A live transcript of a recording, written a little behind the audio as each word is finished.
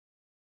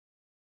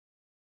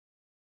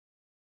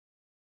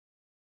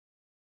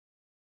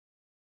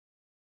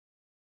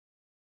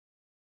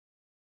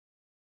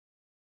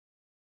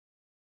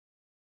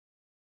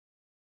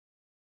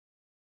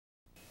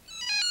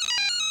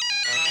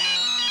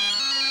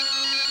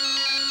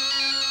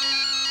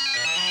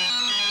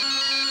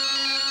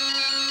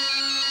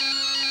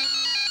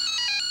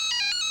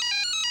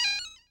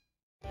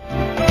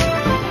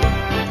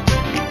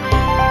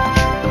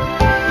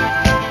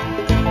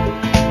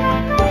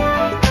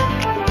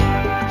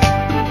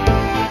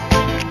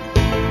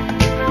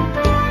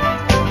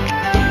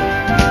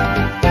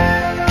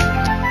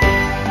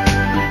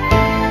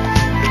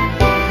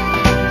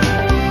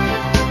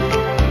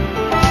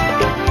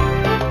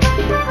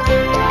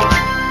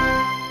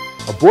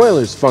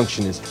boiler's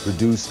function is to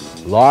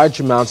produce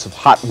large amounts of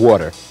hot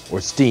water or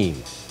steam.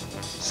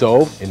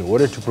 So, in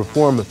order to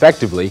perform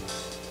effectively,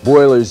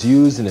 boilers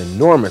use an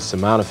enormous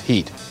amount of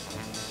heat.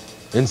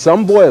 In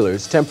some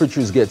boilers,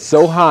 temperatures get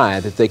so high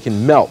that they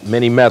can melt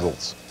many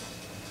metals.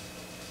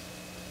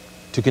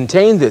 To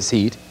contain this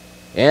heat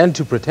and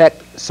to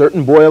protect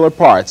certain boiler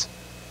parts,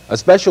 a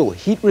special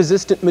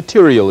heat-resistant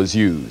material is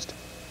used.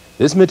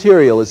 This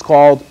material is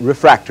called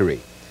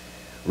refractory.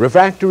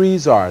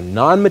 Refractories are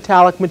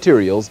non-metallic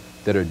materials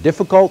that are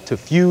difficult to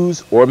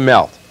fuse or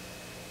melt.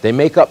 They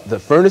make up the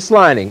furnace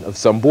lining of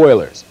some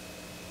boilers.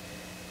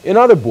 In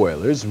other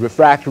boilers,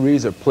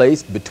 refractories are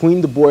placed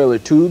between the boiler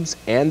tubes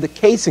and the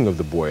casing of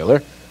the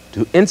boiler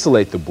to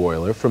insulate the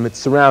boiler from its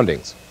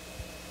surroundings.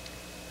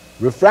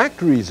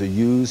 Refractories are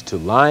used to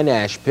line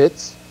ash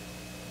pits,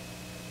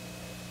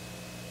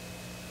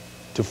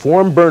 to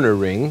form burner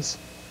rings,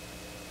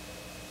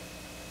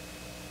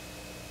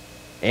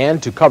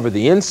 and to cover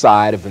the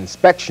inside of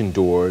inspection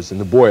doors in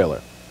the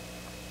boiler.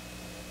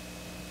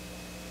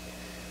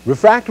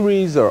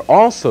 Refractories are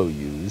also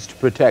used to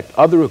protect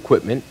other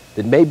equipment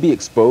that may be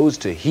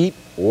exposed to heat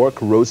or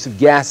corrosive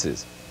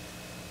gases.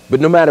 But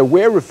no matter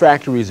where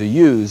refractories are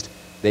used,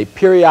 they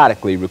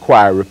periodically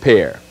require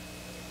repair.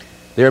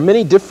 There are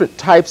many different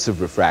types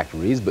of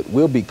refractories, but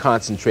we'll be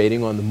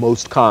concentrating on the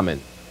most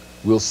common.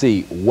 We'll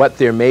see what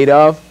they're made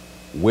of,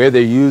 where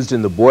they're used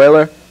in the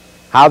boiler,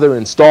 how they're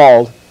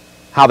installed,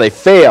 how they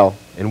fail,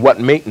 and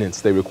what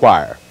maintenance they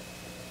require.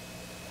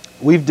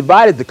 We've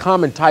divided the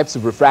common types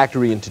of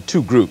refractory into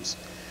two groups,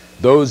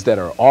 those that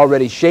are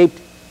already shaped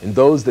and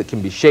those that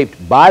can be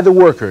shaped by the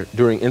worker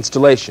during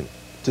installation.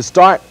 To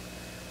start,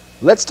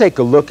 let's take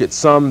a look at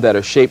some that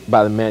are shaped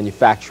by the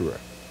manufacturer.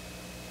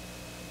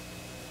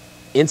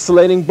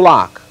 Insulating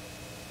block,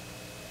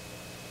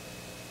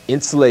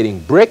 insulating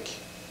brick,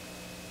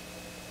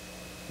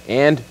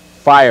 and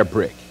fire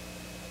brick.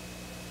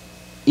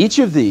 Each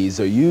of these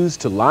are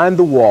used to line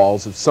the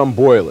walls of some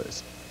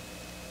boilers.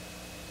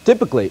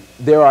 Typically,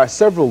 there are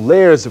several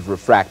layers of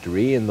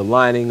refractory in the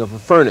lining of a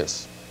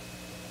furnace.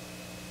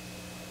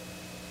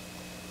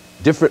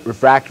 Different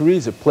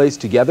refractories are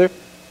placed together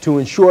to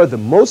ensure the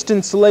most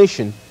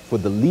insulation for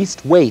the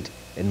least weight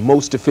and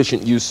most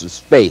efficient use of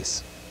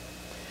space.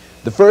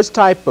 The first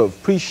type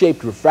of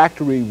pre-shaped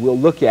refractory we'll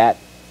look at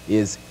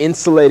is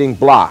insulating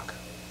block.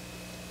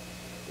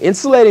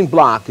 Insulating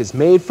block is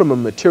made from a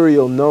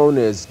material known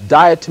as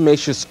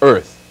diatomaceous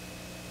earth.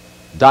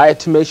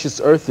 Diatomaceous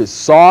earth is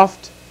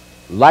soft,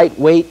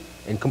 lightweight,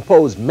 and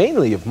composed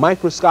mainly of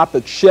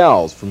microscopic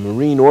shells from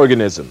marine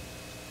organisms.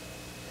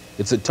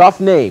 It's a tough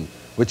name,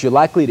 but you're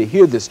likely to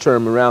hear this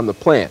term around the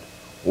plant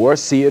or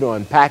see it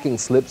on packing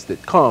slips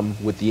that come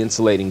with the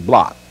insulating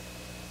block.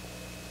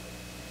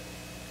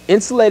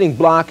 Insulating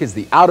block is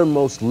the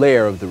outermost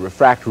layer of the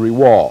refractory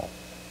wall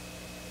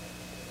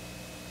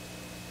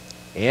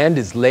and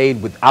is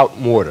laid without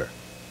mortar.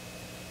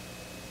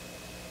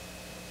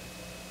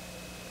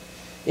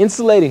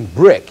 Insulating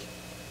brick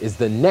is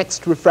the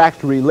next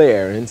refractory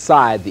layer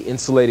inside the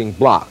insulating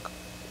block.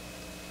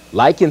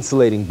 Like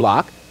insulating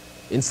block,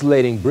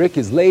 insulating brick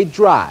is laid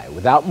dry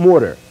without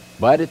mortar,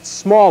 but it's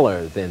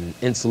smaller than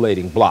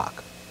insulating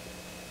block.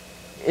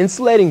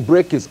 Insulating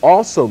brick is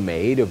also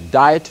made of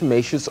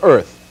diatomaceous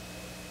earth,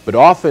 but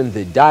often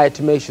the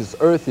diatomaceous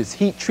earth is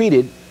heat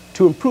treated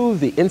to improve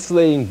the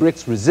insulating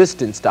brick's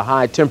resistance to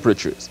high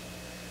temperatures.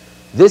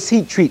 This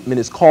heat treatment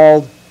is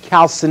called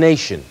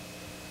calcination.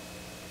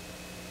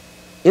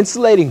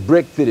 Insulating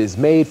brick that is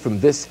made from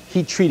this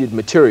heat-treated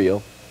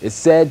material is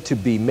said to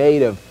be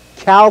made of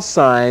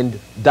calcined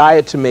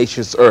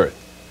diatomaceous earth.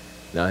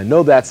 Now, I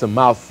know that's a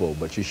mouthful,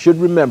 but you should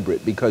remember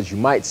it because you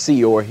might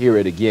see or hear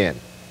it again.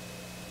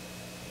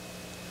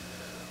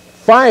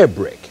 Fire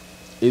brick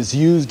is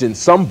used in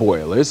some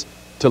boilers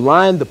to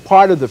line the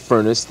part of the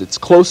furnace that's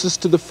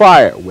closest to the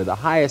fire, where the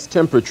highest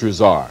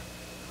temperatures are.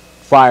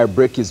 Fire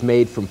brick is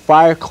made from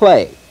fire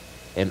clay,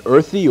 an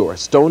earthy or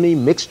stony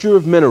mixture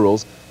of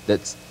minerals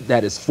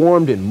that is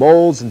formed in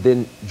molds and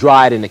then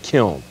dried in a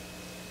kiln.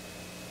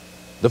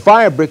 The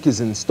fire brick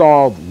is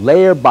installed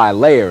layer by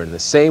layer in the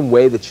same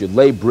way that you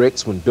lay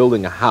bricks when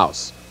building a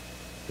house.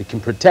 It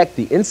can protect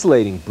the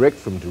insulating brick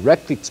from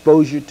direct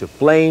exposure to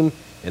flame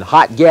and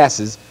hot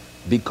gases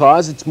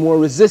because it's more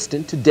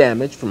resistant to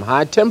damage from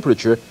high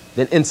temperature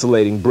than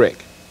insulating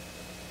brick.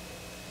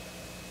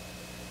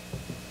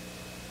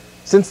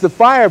 Since the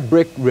fire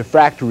brick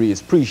refractory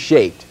is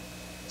pre-shaped,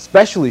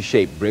 specially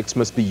shaped bricks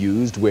must be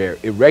used where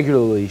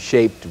irregularly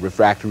shaped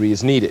refractory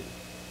is needed.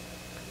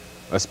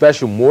 A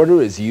special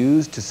mortar is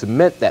used to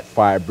cement that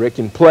fire brick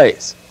in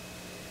place.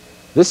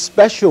 This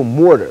special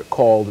mortar,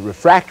 called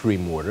refractory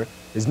mortar,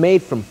 is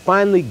made from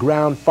finely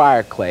ground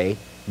fire clay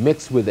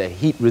mixed with a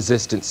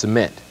heat-resistant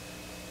cement.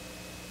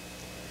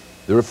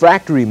 The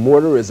refractory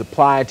mortar is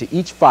applied to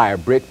each fire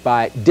brick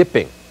by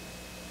dipping.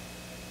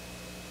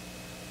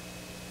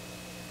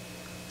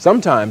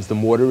 Sometimes the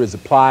mortar is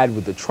applied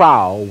with a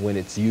trowel when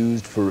it's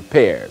used for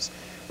repairs.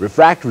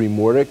 Refractory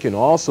mortar can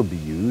also be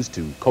used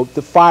to coat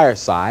the fire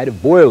side of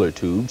boiler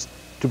tubes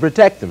to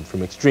protect them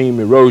from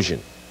extreme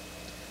erosion.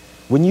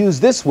 When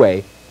used this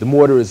way, the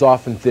mortar is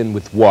often thin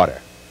with water.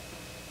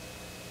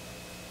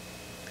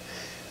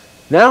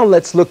 Now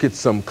let's look at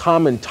some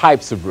common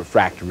types of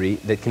refractory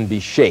that can be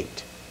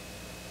shaped.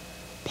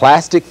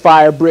 Plastic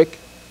fire brick,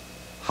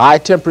 high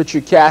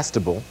temperature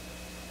castable,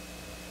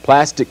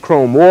 plastic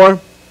chrome ore,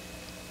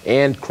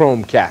 and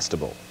chrome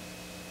castable.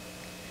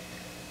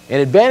 An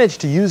advantage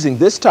to using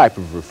this type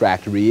of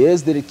refractory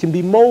is that it can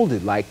be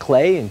molded like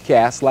clay and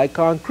cast like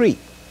concrete.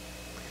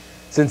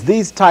 Since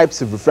these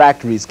types of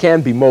refractories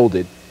can be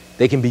molded,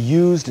 they can be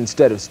used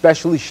instead of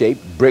specially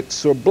shaped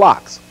bricks or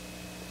blocks.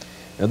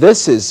 Now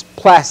this is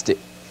plastic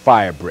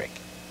fire brick.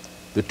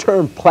 The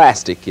term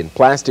plastic in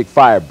plastic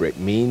fire brick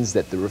means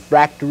that the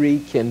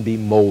refractory can be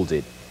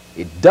molded.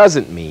 It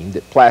doesn't mean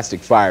that plastic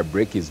fire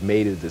brick is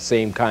made of the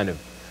same kind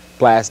of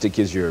plastic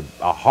as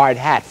a hard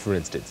hat, for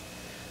instance.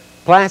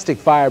 Plastic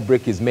fire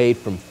brick is made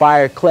from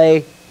fire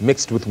clay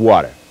mixed with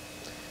water.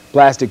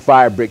 Plastic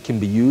fire brick can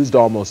be used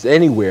almost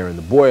anywhere in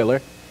the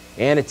boiler,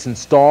 and it's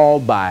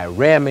installed by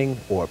ramming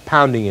or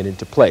pounding it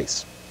into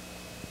place.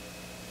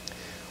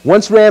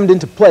 Once rammed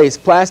into place,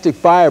 plastic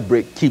fire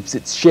brick keeps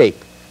its shape.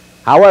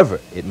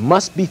 However, it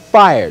must be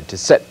fired to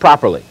set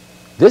properly.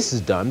 This is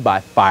done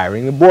by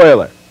firing the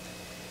boiler.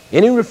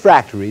 Any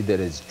refractory that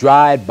is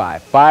dried by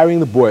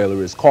firing the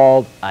boiler is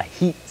called a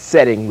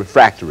heat-setting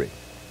refractory.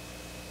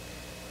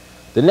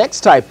 The next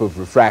type of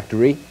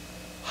refractory,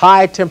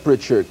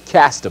 high-temperature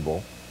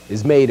castable,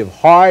 is made of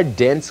hard,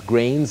 dense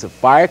grains of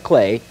fire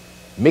clay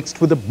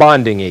mixed with a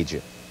bonding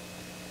agent.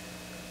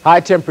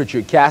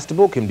 High-temperature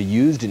castable can be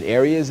used in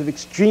areas of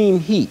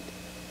extreme heat.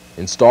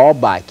 Installed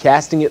by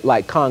casting it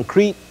like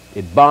concrete,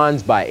 it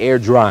bonds by air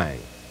drying.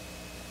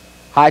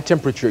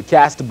 High-temperature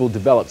castable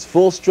develops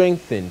full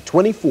strength in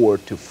 24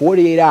 to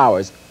 48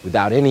 hours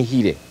without any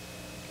heating.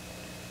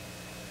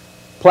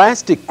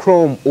 Plastic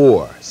chrome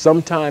ore,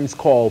 sometimes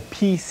called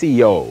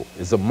PCO,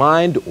 is a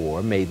mined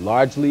ore made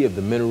largely of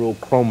the mineral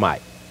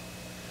chromite.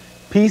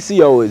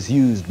 PCO is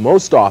used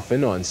most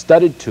often on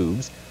studded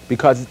tubes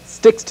because it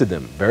sticks to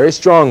them very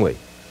strongly.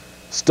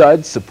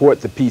 Studs support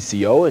the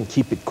PCO and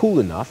keep it cool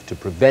enough to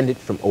prevent it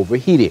from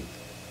overheating.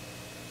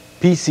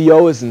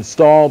 PCO is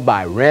installed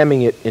by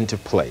ramming it into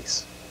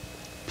place.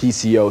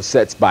 PCO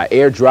sets by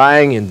air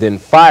drying and then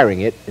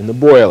firing it in the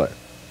boiler.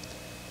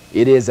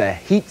 It is a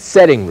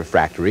heat-setting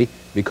refractory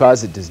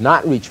because it does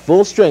not reach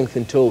full strength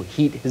until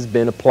heat has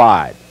been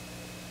applied.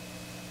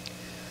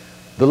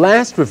 The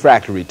last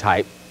refractory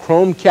type,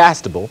 chrome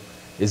castable,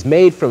 is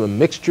made from a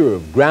mixture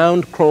of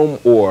ground chrome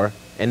ore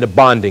and a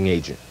bonding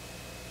agent.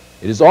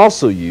 It is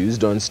also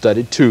used on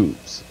studded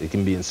tubes. It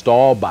can be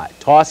installed by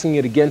tossing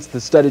it against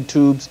the studded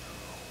tubes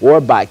or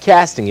by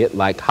casting it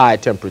like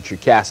high-temperature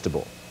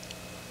castable.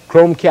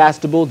 Chrome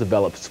castable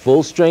develops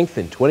full strength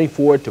in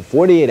 24 to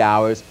 48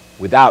 hours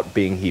without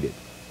being heated.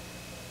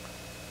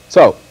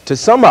 So, to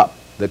sum up,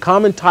 the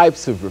common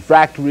types of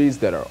refractories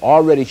that are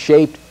already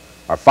shaped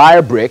are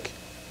fire brick,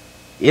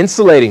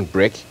 insulating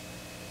brick,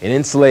 and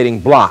insulating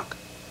block.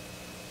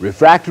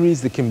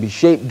 Refractories that can be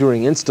shaped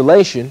during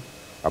installation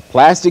are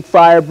plastic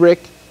fire brick,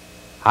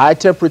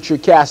 high-temperature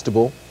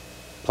castable,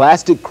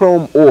 plastic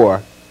chrome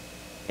ore,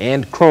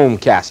 and chrome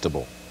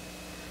castable.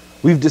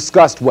 We've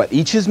discussed what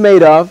each is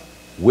made of,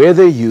 where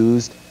they're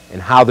used,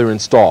 and how they're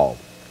installed.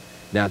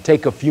 Now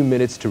take a few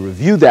minutes to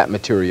review that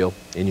material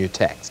in your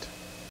text.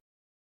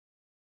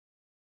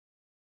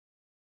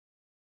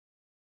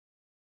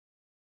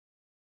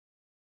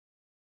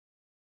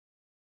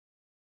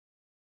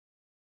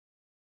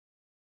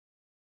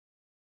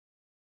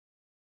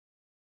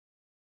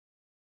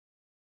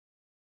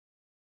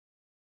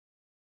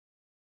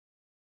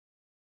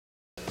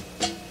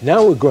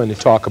 Now we're going to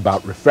talk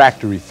about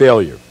refractory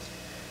failure.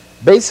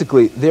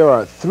 Basically, there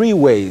are three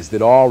ways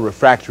that all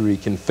refractory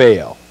can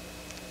fail: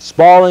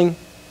 spalling,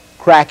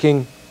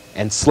 cracking,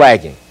 and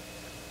slagging.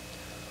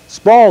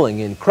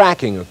 Spalling and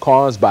cracking are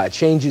caused by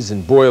changes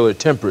in boiler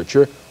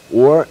temperature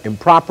or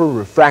improper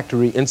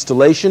refractory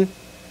installation,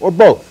 or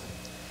both.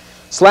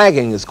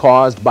 Slagging is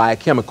caused by a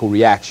chemical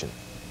reaction.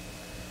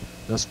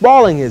 Now,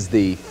 spalling is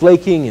the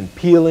flaking and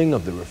peeling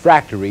of the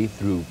refractory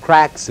through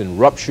cracks and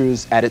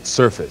ruptures at its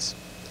surface.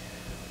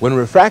 When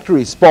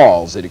refractory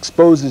spalls, it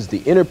exposes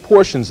the inner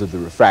portions of the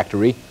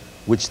refractory,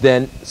 which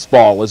then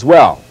spall as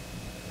well.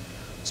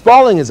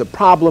 Spalling is a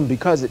problem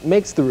because it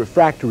makes the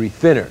refractory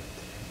thinner,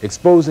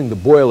 exposing the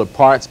boiler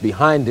parts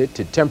behind it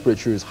to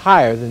temperatures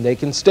higher than they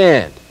can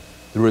stand.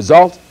 The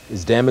result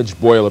is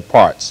damaged boiler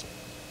parts.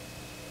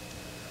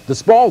 The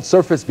spalled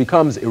surface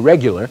becomes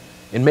irregular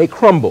and may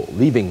crumble,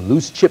 leaving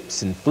loose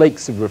chips and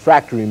flakes of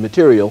refractory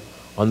material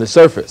on the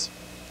surface.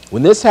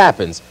 When this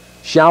happens,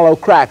 shallow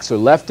cracks are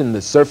left in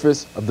the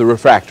surface of the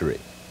refractory.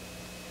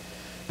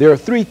 There are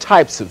three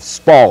types of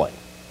spalling: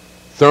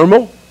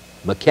 thermal,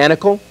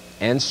 mechanical,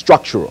 and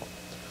structural.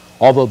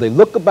 Although they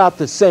look about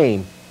the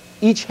same,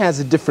 each has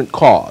a different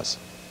cause.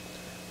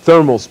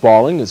 Thermal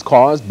spalling is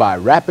caused by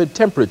rapid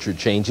temperature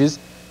changes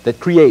that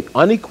create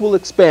unequal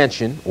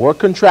expansion or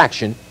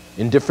contraction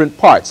in different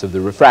parts of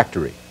the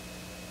refractory.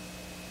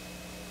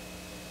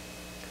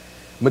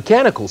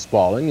 Mechanical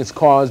spalling is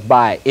caused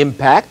by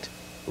impact,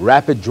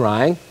 rapid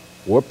drying,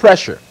 or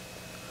pressure.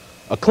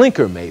 A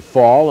clinker may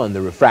fall on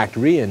the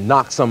refractory and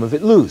knock some of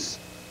it loose.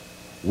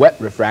 Wet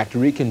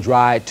refractory can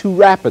dry too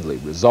rapidly,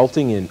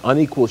 resulting in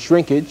unequal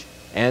shrinkage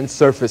and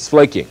surface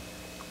flaking.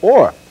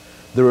 Or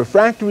the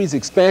refractory's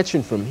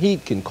expansion from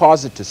heat can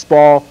cause it to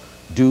spall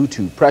due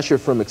to pressure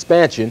from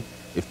expansion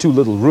if too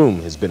little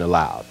room has been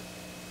allowed.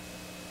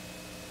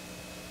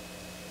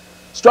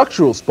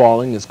 Structural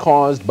spalling is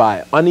caused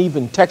by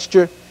uneven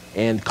texture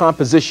and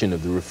composition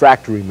of the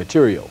refractory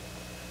material.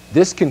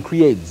 This can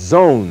create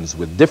zones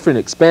with different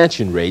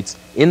expansion rates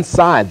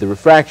inside the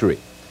refractory.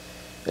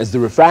 As the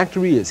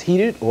refractory is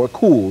heated or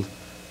cooled,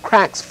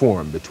 cracks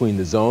form between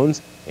the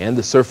zones and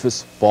the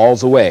surface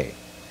falls away.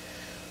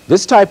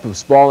 This type of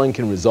spalling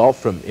can result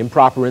from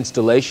improper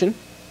installation.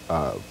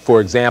 For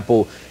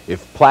example,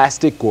 if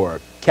plastic or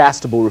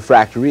castable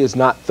refractory is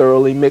not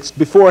thoroughly mixed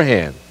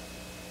beforehand.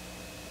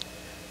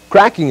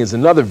 Cracking is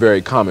another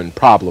very common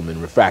problem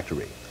in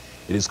refractory.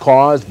 It is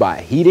caused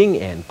by heating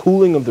and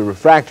cooling of the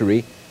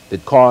refractory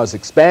that cause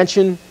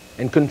expansion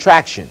and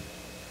contraction.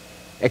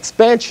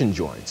 Expansion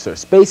joints are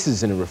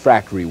spaces in a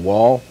refractory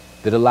wall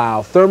that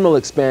allow thermal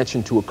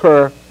expansion to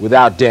occur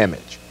without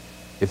damage.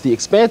 If the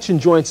expansion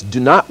joints do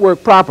not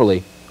work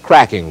properly,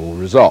 cracking will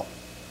result.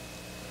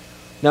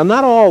 Now,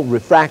 not all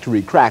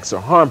refractory cracks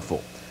are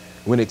harmful.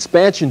 When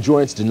expansion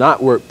joints do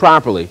not work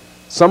properly,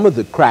 some of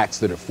the cracks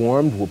that are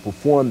formed will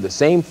perform the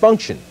same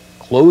function,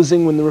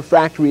 closing when the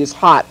refractory is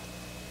hot,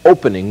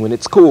 opening when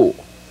it's cool.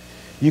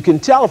 You can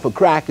tell if a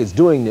crack is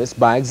doing this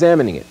by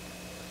examining it.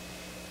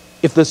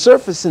 If the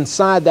surface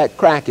inside that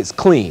crack is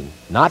clean,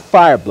 not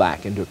fire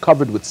blackened or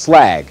covered with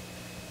slag,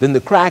 then the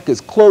crack is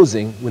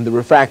closing when the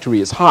refractory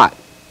is hot.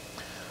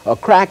 A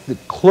crack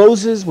that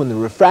closes when the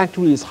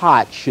refractory is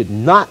hot should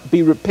not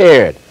be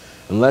repaired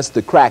unless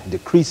the crack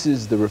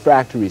decreases the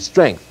refractory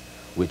strength,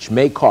 which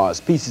may cause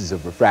pieces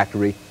of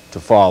refractory to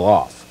fall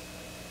off.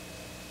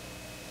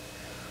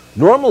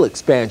 Normal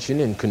expansion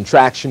and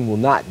contraction will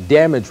not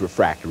damage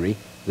refractory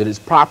that is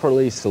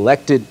properly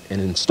selected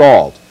and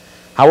installed.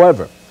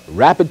 However,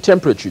 rapid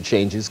temperature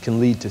changes can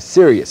lead to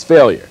serious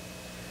failure.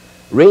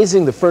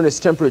 Raising the furnace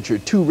temperature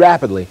too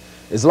rapidly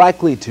is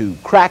likely to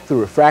crack the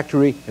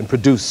refractory and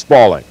produce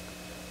spalling.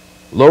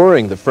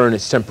 Lowering the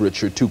furnace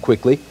temperature too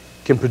quickly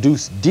can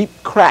produce deep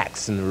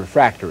cracks in the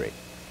refractory.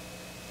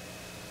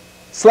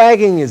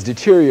 Slagging is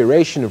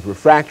deterioration of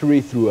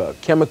refractory through a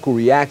chemical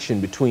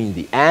reaction between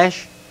the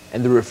ash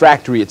and the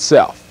refractory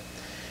itself.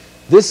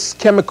 This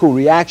chemical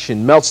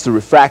reaction melts the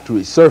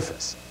refractory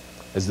surface.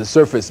 As the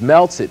surface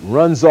melts, it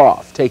runs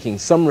off, taking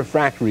some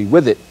refractory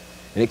with it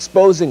and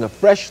exposing a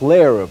fresh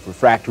layer of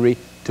refractory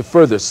to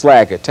further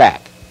slag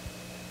attack.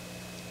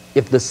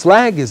 If the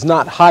slag is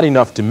not hot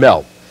enough to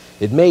melt,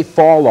 it may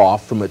fall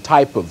off from a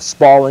type of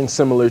spalling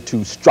similar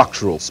to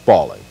structural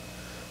spalling.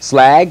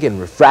 Slag and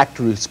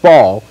refractory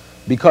spall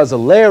because a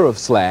layer of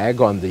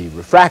slag on the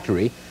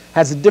refractory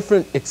has a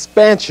different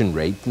expansion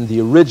rate than the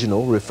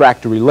original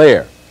refractory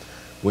layer.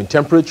 When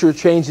temperature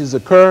changes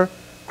occur,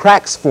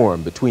 cracks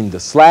form between the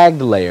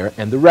slagged layer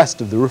and the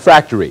rest of the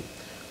refractory.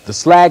 The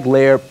slag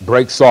layer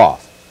breaks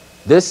off.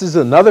 This is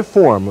another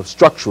form of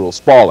structural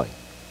spalling.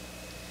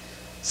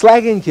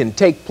 Slagging can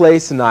take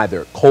place in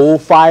either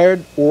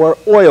coal-fired or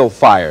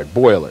oil-fired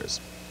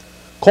boilers.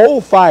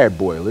 Coal-fired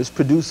boilers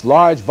produce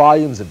large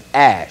volumes of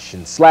ash,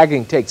 and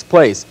slagging takes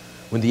place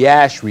when the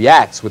ash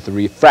reacts with the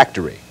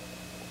refractory.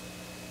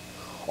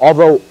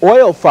 Although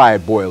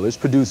oil-fired boilers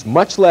produce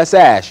much less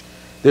ash,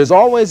 there's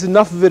always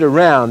enough of it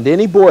around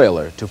any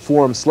boiler to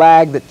form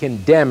slag that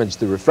can damage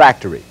the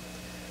refractory.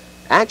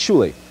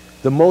 Actually,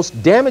 the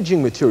most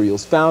damaging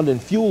materials found in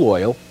fuel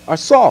oil are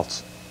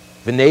salts,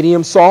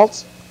 vanadium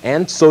salts,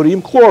 and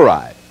sodium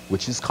chloride,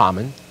 which is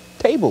common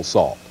table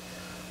salt.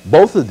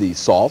 Both of these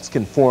salts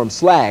can form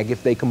slag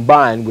if they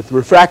combine with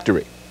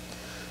refractory.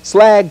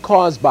 Slag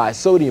caused by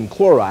sodium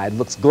chloride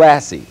looks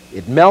glassy.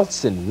 It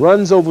melts and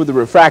runs over the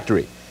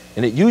refractory,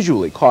 and it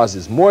usually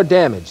causes more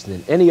damage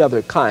than any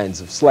other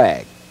kinds of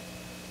slag.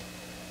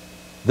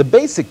 The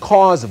basic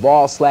cause of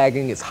all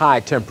slagging is high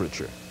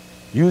temperature.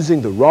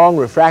 Using the wrong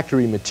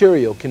refractory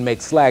material can make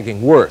slagging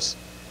worse.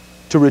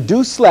 To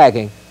reduce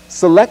slagging,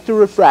 select a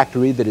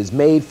refractory that is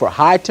made for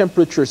high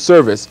temperature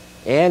service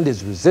and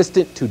is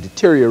resistant to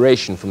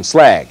deterioration from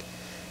slag.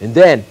 And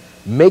then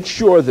make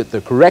sure that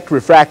the correct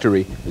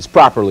refractory is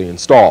properly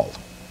installed.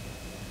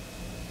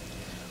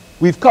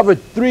 We've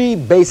covered three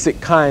basic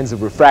kinds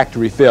of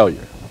refractory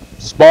failure: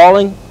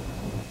 spalling,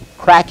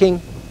 cracking,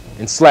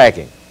 and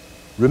slagging.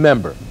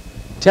 Remember,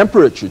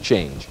 temperature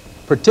change,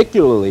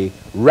 particularly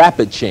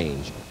rapid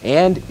change,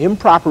 and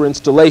improper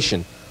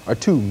installation are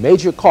two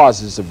major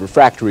causes of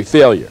refractory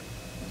failure.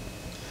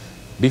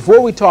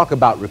 Before we talk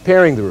about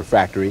repairing the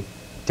refractory,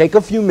 take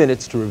a few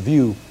minutes to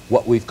review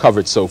what we've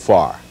covered so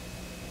far.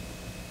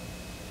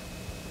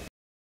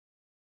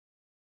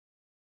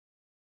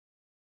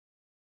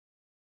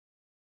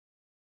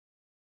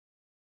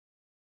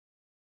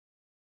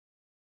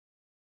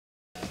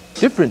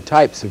 Different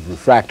types of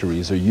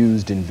refractories are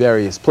used in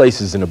various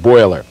places in a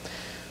boiler.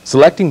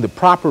 Selecting the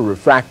proper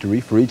refractory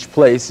for each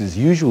place is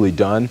usually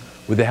done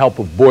with the help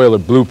of boiler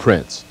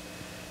blueprints.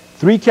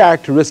 3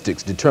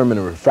 characteristics determine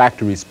a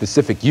refractory's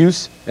specific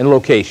use and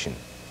location: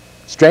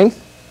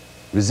 strength,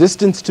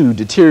 resistance to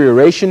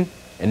deterioration,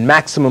 and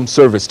maximum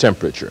service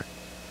temperature.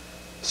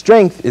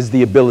 Strength is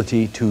the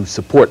ability to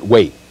support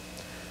weight.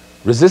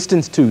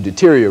 Resistance to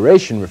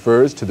deterioration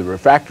refers to the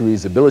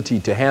refractory's ability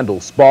to handle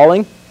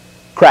spalling,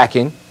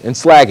 cracking, and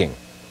slagging.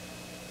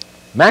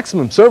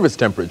 Maximum service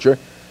temperature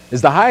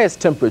is the highest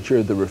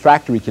temperature the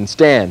refractory can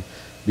stand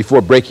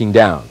before breaking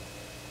down.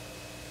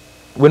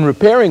 When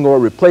repairing or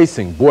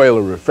replacing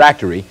boiler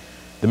refractory,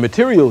 the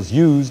materials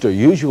used are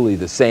usually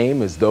the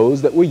same as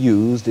those that were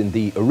used in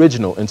the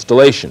original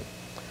installation.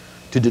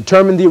 To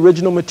determine the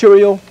original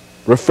material,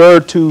 refer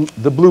to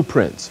the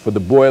blueprints for the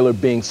boiler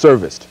being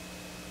serviced.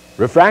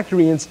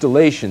 Refractory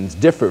installations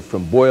differ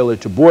from boiler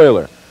to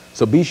boiler,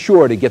 so be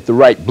sure to get the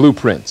right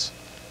blueprints.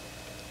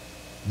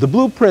 The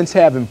blueprints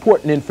have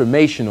important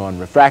information on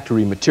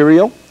refractory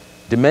material,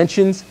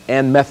 dimensions,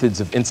 and methods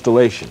of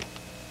installation.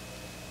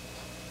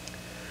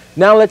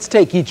 Now let's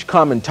take each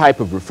common type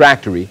of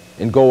refractory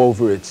and go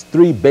over its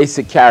 3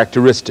 basic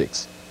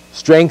characteristics: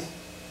 strength,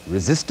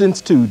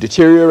 resistance to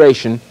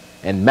deterioration,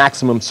 and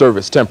maximum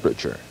service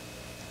temperature.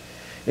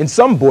 In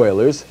some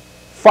boilers,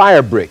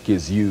 fire brick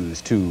is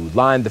used to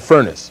line the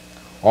furnace.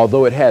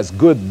 Although it has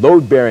good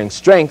load-bearing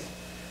strength,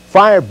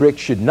 fire brick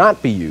should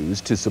not be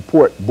used to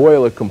support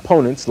boiler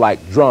components like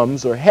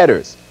drums or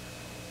headers.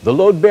 The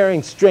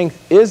load-bearing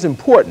strength is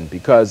important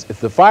because if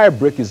the fire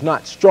brick is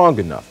not strong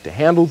enough to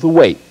handle the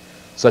weight,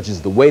 such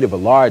as the weight of a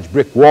large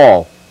brick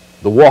wall,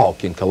 the wall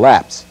can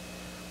collapse.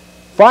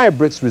 Fire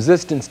brick's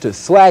resistance to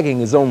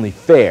slagging is only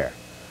fair.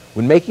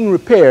 When making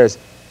repairs,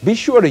 be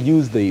sure to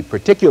use the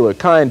particular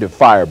kind of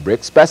fire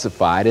brick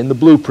specified in the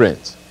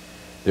blueprints.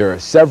 There are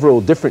several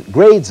different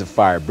grades of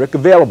fire brick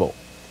available.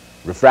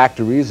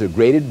 Refractories are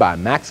graded by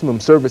maximum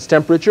service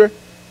temperature,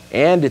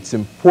 and it's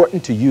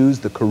important to use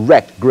the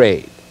correct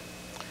grade.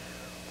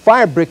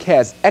 Fire brick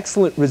has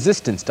excellent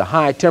resistance to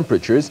high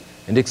temperatures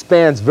and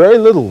expands very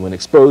little when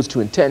exposed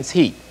to intense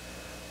heat.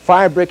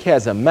 Fire brick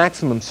has a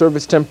maximum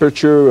service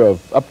temperature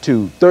of up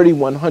to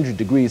 3,100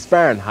 degrees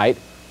Fahrenheit,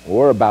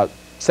 or about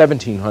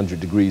 1,700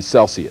 degrees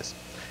Celsius.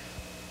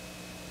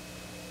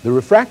 The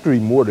refractory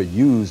mortar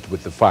used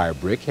with the fire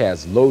brick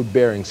has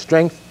load-bearing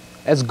strength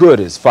as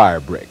good as fire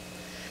brick.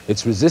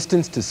 Its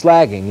resistance to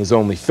slagging is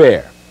only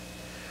fair.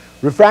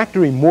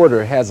 Refractory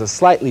mortar has a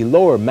slightly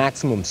lower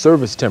maximum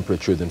service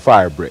temperature than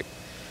fire brick.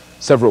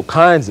 Several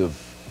kinds of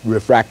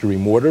refractory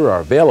mortar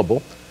are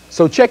available,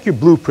 so check your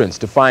blueprints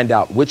to find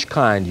out which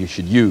kind you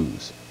should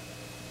use.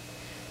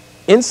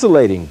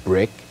 Insulating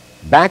brick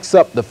backs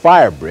up the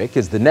fire brick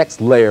as the next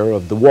layer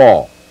of the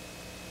wall.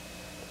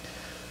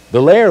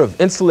 The layer of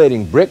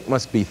insulating brick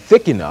must be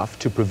thick enough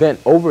to prevent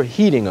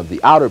overheating of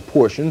the outer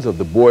portions of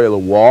the boiler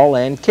wall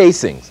and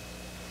casings.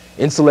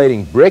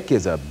 Insulating brick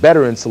is a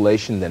better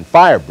insulation than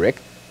fire brick,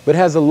 but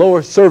has a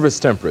lower service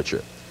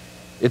temperature.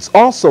 It's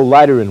also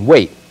lighter in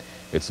weight.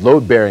 Its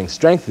load-bearing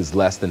strength is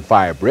less than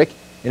fire brick,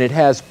 and it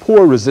has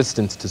poor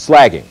resistance to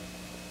slagging.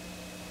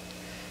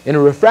 In a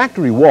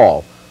refractory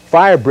wall,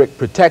 fire brick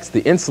protects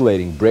the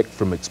insulating brick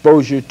from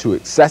exposure to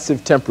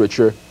excessive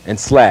temperature and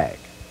slag.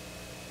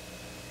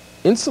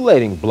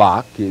 Insulating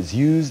block is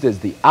used as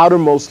the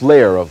outermost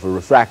layer of a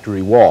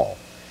refractory wall.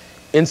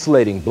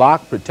 Insulating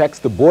block protects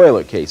the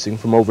boiler casing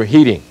from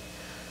overheating.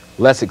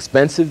 Less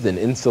expensive than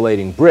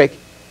insulating brick,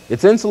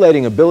 its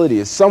insulating ability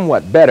is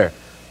somewhat better,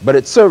 but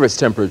its service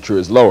temperature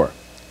is lower.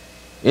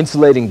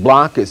 Insulating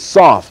block is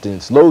soft and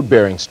its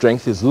load-bearing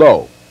strength is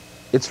low.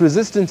 Its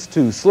resistance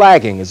to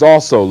slagging is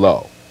also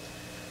low.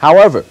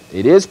 However,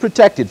 it is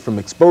protected from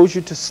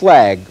exposure to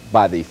slag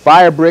by the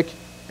fire brick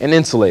and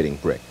insulating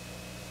brick.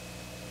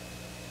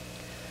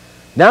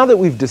 Now that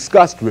we've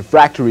discussed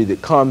refractory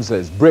that comes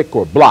as brick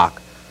or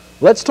block,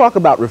 let's talk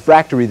about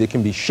refractory that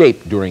can be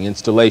shaped during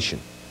installation.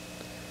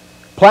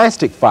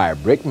 Plastic fire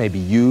brick may be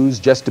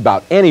used just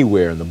about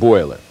anywhere in the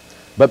boiler,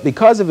 but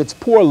because of its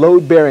poor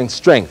load-bearing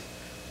strength,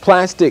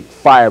 plastic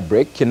fire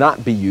brick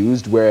cannot be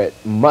used where it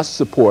must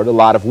support a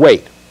lot of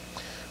weight.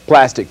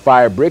 Plastic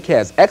fire brick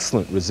has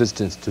excellent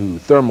resistance to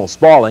thermal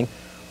spalling,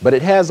 but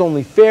it has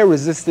only fair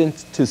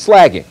resistance to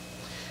slagging.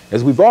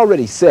 As we've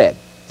already said,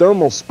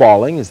 thermal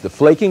spalling is the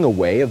flaking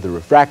away of the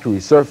refractory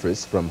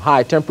surface from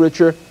high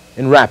temperature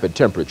and rapid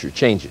temperature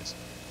changes.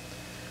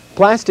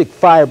 Plastic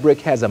fire brick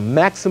has a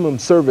maximum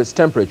service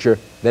temperature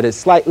that is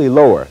slightly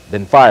lower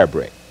than fire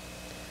brick.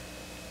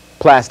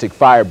 Plastic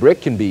fire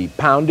brick can be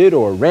pounded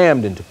or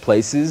rammed into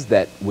places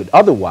that would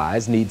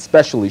otherwise need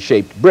specially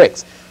shaped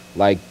bricks,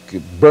 like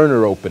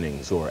burner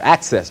openings or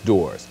access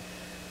doors.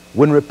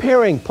 When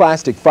repairing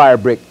plastic fire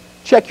brick,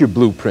 check your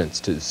blueprints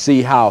to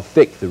see how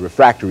thick the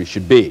refractory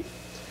should be.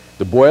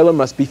 The boiler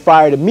must be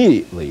fired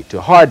immediately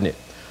to harden it.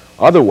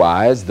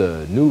 Otherwise,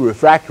 the new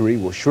refractory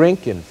will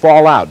shrink and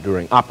fall out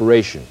during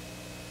operation.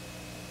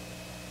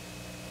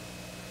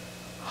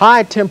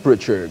 High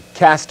temperature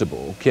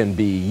castable can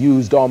be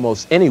used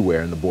almost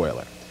anywhere in the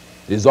boiler.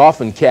 It is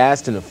often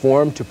cast in a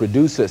form to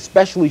produce a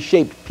specially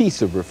shaped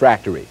piece of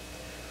refractory.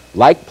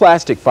 Like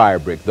plastic fire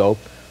brick, though,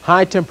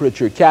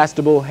 high-temperature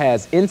castable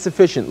has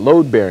insufficient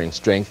load-bearing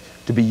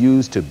strength to be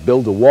used to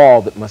build a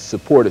wall that must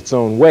support its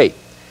own weight.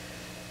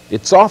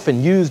 It's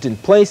often used in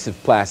place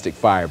of plastic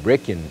fire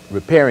brick in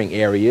repairing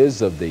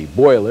areas of the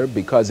boiler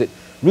because it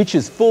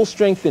reaches full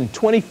strength in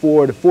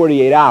 24 to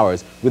 48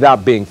 hours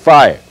without being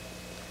fired.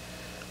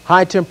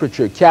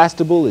 High-temperature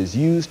castable is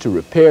used to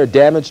repair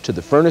damage to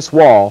the furnace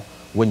wall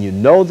when you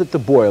know that the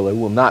boiler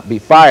will not be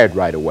fired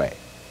right away.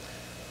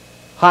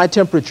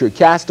 High-temperature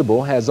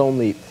castable has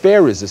only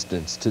fair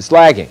resistance to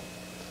slagging.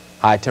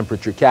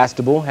 High-temperature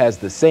castable has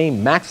the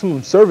same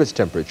maximum service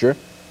temperature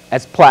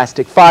as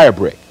plastic fire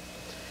brick.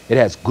 It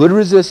has good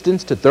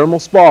resistance to thermal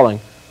spalling,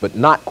 but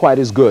not quite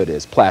as good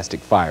as plastic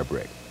fire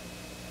brick.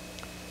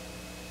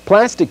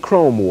 Plastic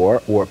chrome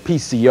ore, or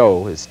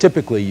PCO, is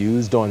typically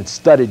used on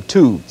studded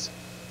tubes.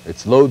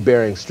 Its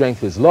load-bearing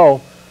strength is low,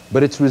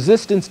 but its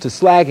resistance to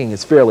slagging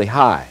is fairly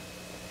high.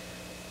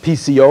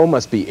 PCO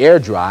must be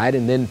air-dried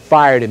and then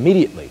fired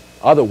immediately,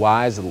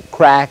 otherwise it will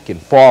crack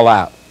and fall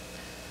out.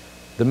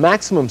 The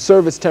maximum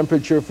service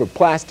temperature for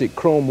plastic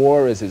chrome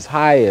ore is as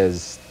high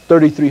as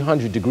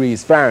 3,300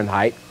 degrees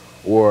Fahrenheit,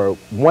 or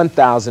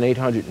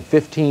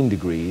 1,815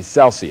 degrees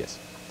Celsius.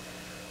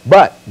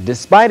 But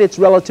despite its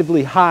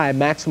relatively high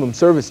maximum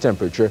service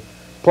temperature,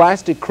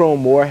 plastic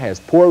chrome ore has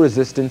poor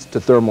resistance to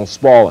thermal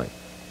spalling.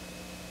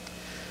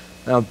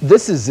 Now,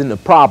 this isn't a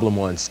problem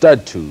on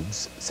stud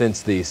tubes,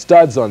 since the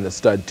studs on the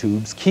stud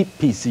tubes keep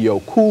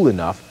PCO cool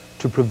enough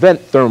to prevent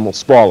thermal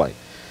spalling.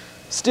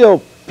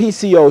 Still,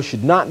 PCO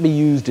should not be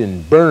used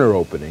in burner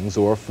openings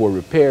or for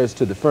repairs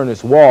to the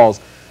furnace walls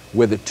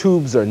where the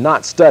tubes are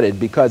not studded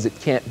because it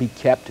can't be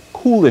kept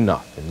cool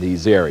enough in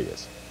these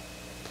areas.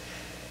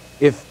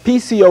 If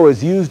PCO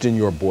is used in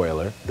your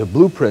boiler, the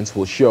blueprints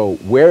will show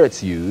where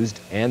it's used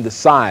and the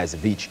size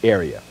of each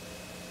area.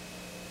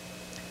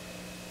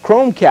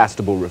 Chrome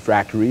castable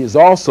refractory is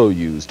also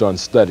used on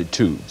studded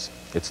tubes.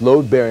 Its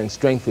load-bearing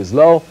strength is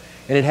low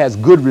and it has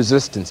good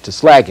resistance to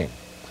slagging.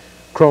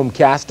 Chrome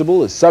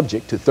castable is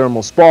subject to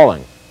thermal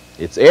spalling.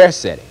 It's air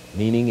setting,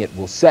 meaning it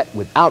will set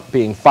without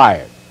being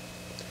fired.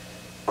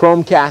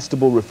 Chrome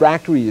castable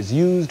refractory is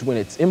used when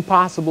it's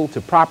impossible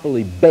to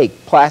properly bake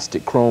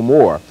plastic chrome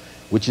ore,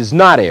 which is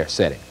not air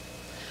setting.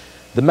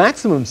 The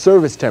maximum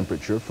service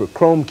temperature for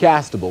chrome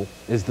castable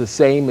is the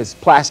same as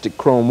plastic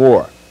chrome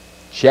ore.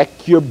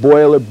 Check your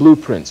boiler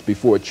blueprints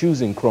before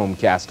choosing chrome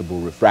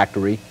castable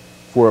refractory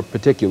for a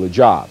particular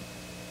job.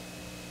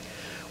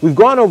 We've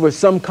gone over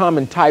some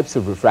common types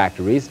of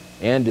refractories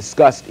and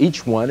discussed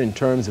each one in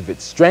terms of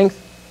its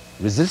strength,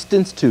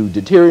 resistance to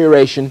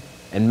deterioration,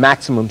 and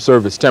maximum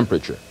service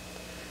temperature.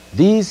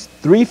 These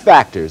three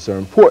factors are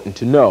important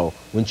to know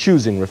when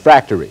choosing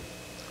refractory.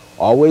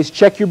 Always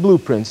check your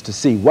blueprints to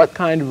see what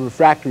kind of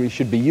refractory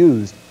should be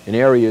used in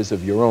areas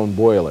of your own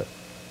boiler.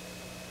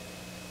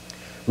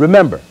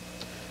 Remember,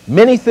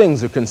 many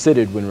things are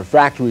considered when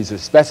refractories are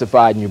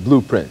specified in your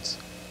blueprints.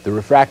 The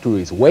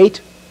refractory's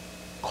weight,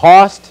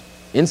 cost,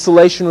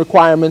 insulation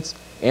requirements,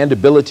 and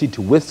ability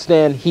to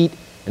withstand heat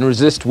and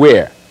resist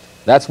wear.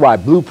 That's why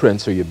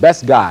blueprints are your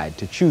best guide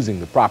to choosing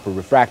the proper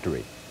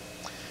refractory.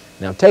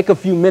 Now take a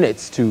few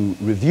minutes to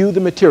review the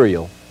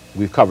material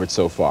we've covered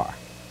so far.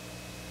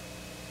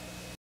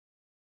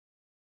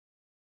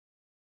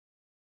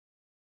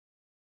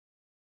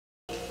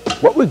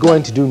 What we're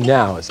going to do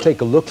now is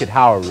take a look at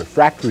how a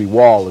refractory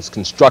wall is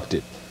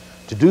constructed.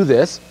 To do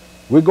this,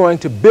 we're going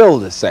to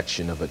build a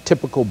section of a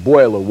typical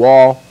boiler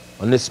wall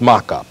on this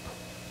mock-up.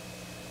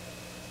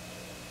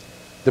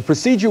 The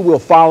procedure we'll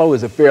follow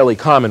is a fairly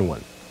common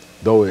one.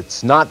 Though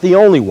it's not the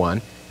only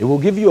one, it will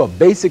give you a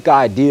basic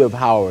idea of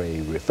how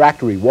a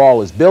refractory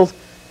wall is built,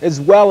 as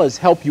well as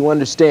help you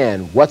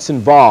understand what's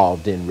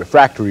involved in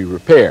refractory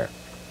repair.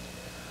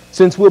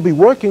 Since we'll be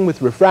working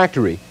with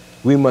refractory,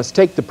 we must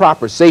take the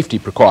proper safety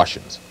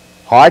precautions.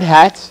 Hard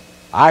hats,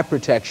 eye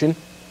protection,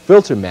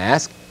 filter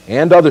mask,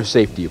 and other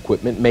safety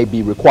equipment may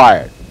be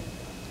required.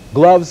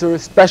 Gloves are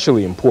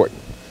especially important,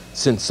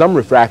 since some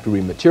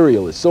refractory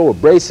material is so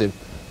abrasive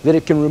that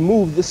it can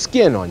remove the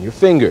skin on your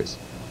fingers.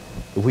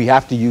 If we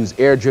have to use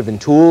air-driven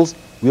tools,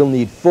 we'll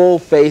need full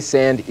face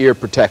and ear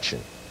protection.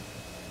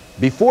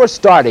 Before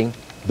starting,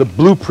 the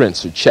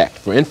blueprints are checked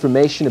for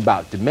information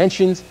about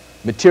dimensions,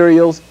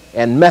 materials,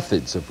 and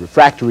methods of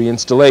refractory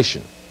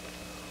installation.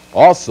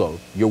 Also,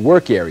 your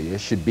work area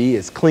should be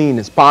as clean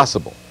as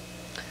possible.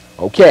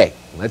 Okay,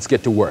 let's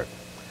get to work.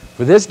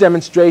 For this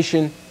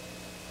demonstration,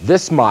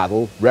 this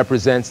model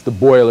represents the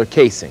boiler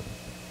casing.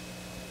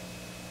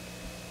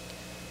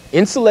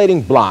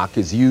 Insulating block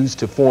is used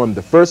to form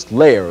the first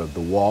layer of the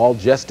wall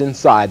just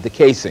inside the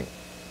casing.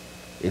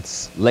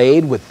 It's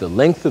laid with the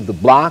length of the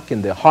block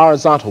in the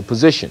horizontal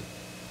position.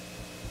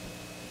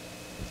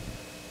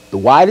 The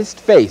widest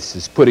face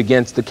is put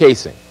against the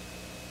casing.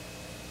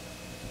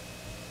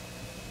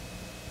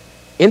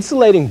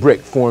 Insulating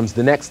brick forms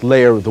the next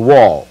layer of the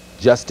wall,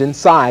 just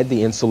inside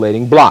the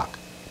insulating block.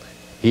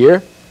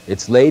 Here,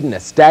 it's laid in a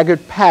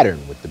staggered pattern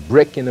with the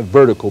brick in a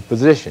vertical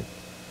position.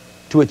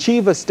 To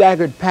achieve a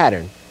staggered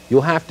pattern,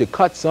 you'll have to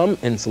cut some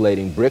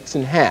insulating bricks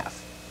in half.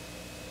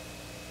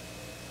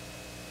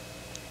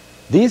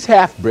 These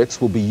half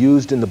bricks will be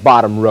used in the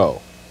bottom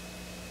row.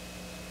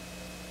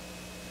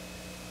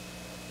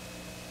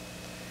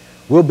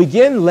 We'll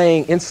begin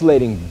laying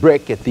insulating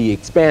brick at the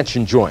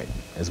expansion joint.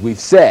 As we've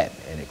said,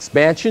 an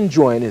expansion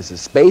joint is a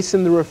space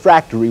in the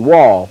refractory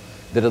wall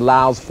that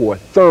allows for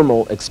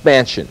thermal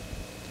expansion.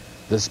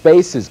 The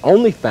space is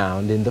only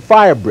found in the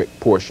fire brick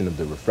portion of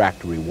the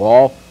refractory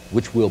wall,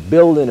 which we'll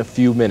build in a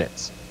few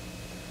minutes.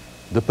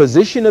 The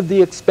position of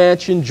the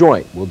expansion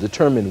joint will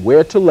determine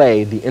where to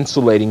lay the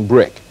insulating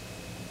brick.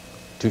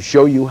 To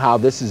show you how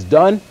this is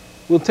done,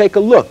 we'll take a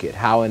look at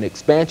how an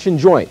expansion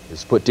joint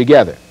is put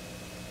together.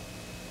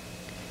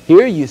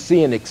 Here you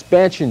see an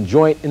expansion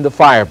joint in the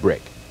fire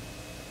brick.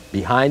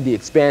 Behind the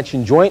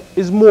expansion joint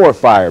is more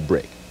fire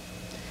brick.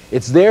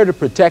 It's there to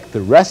protect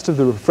the rest of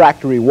the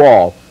refractory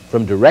wall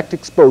from direct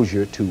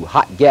exposure to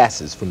hot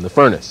gases from the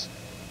furnace.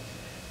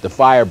 The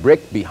fire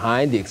brick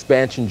behind the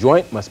expansion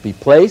joint must be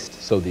placed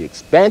so the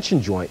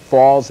expansion joint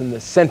falls in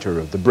the center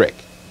of the brick.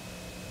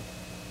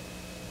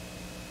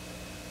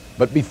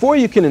 But before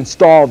you can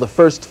install the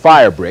first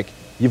fire brick,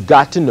 you've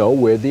got to know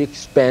where the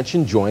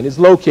expansion joint is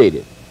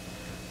located.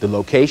 The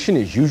location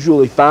is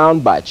usually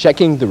found by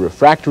checking the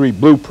refractory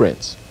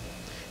blueprints.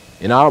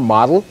 In our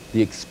model,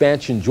 the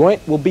expansion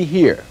joint will be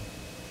here.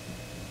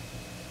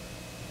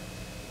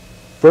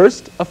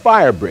 First, a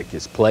fire brick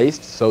is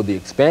placed so the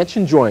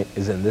expansion joint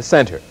is in the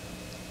center.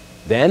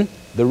 Then,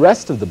 the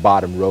rest of the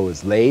bottom row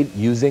is laid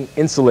using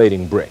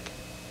insulating brick.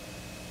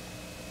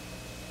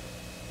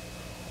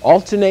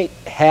 Alternate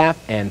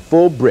half and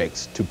full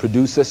bricks to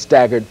produce a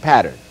staggered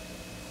pattern.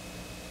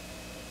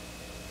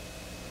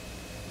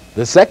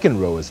 The second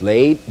row is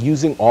laid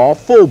using all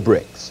full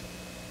bricks.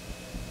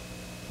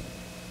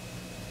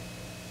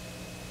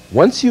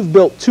 Once you've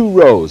built 2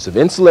 rows of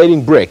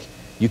insulating brick,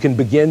 you can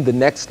begin the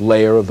next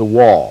layer of the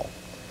wall.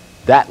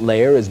 That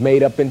layer is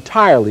made up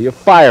entirely of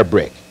fire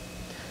brick.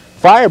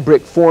 Fire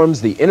brick forms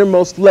the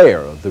innermost layer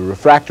of the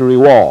refractory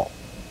wall.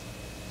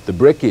 The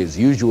brick is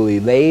usually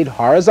laid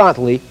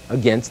horizontally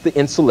against the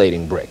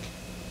insulating brick.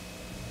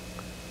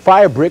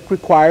 Fire brick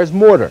requires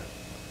mortar.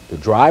 The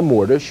dry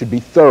mortar should be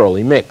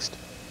thoroughly mixed.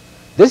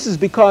 This is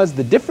because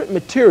the different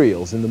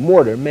materials in the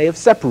mortar may have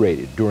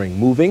separated during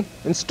moving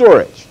and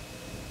storage.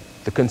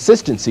 The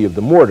consistency of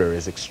the mortar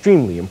is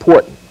extremely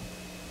important.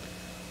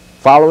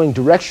 Following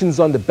directions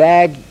on the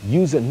bag,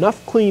 use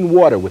enough clean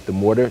water with the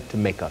mortar to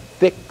make a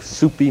thick,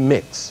 soupy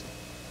mix.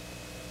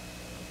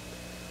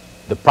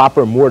 The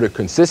proper mortar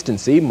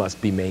consistency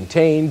must be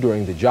maintained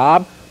during the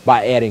job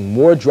by adding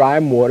more dry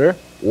mortar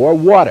or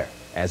water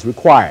as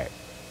required.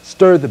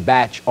 Stir the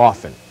batch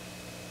often.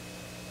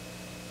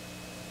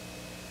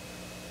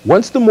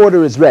 Once the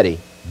mortar is ready,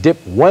 dip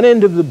one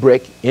end of the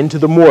brick into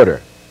the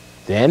mortar.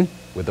 Then,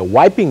 with a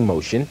wiping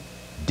motion,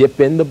 dip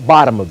in the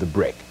bottom of the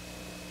brick.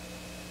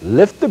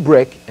 Lift the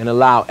brick and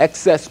allow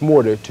excess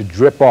mortar to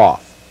drip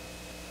off.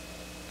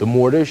 The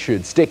mortar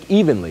should stick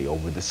evenly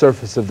over the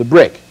surface of the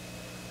brick.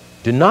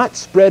 Do not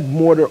spread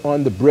mortar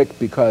on the brick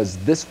because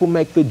this will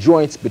make the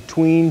joints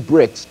between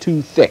bricks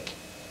too thick.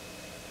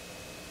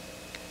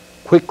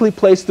 Quickly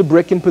place the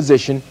brick in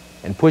position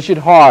and push it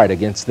hard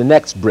against the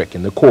next brick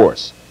in the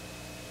course.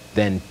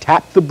 Then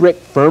tap the brick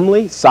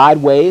firmly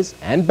sideways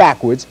and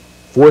backwards,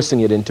 forcing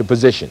it into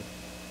position.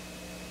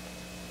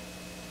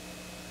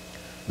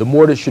 The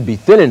mortar should be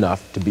thin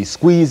enough to be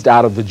squeezed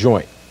out of the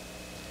joint.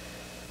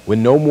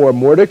 When no more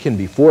mortar can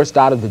be forced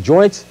out of the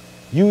joints,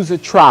 use a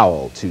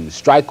trowel to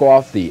strike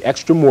off the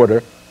extra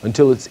mortar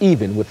until it's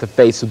even with the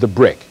face of the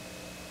brick.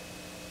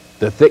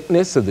 The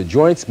thickness of the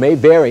joints may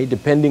vary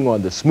depending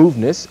on the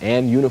smoothness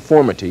and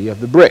uniformity of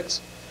the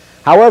bricks.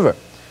 However,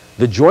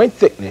 the joint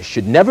thickness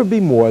should never be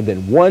more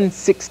than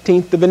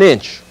 1/16 of an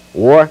inch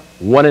or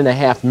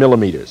 1.5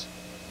 millimeters.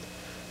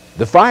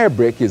 The fire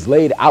brick is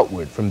laid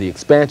outward from the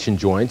expansion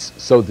joints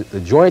so that the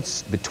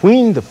joints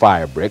between the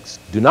fire bricks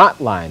do not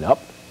line up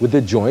with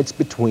the joints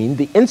between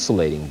the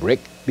insulating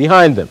brick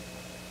behind them.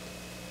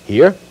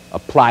 Here, a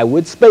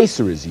plywood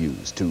spacer is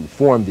used to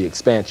form the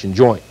expansion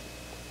joint.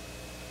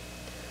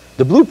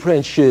 The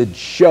blueprint should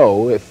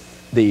show if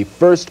the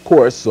first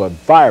course of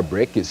fire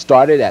brick is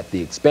started at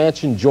the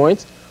expansion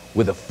joints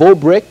with a full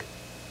brick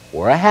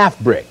or a half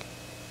brick.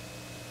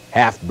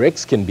 Half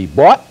bricks can be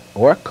bought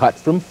or cut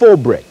from full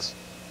bricks.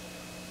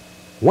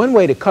 One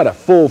way to cut a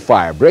full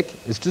fire brick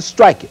is to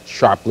strike it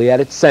sharply at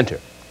its center.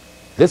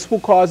 This will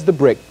cause the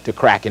brick to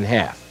crack in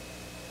half.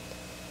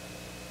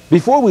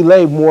 Before we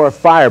lay more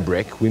fire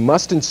brick, we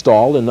must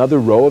install another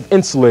row of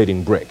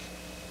insulating brick.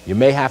 You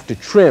may have to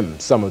trim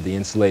some of the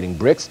insulating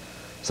bricks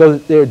so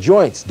that their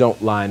joints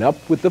don't line up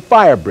with the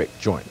fire brick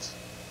joints.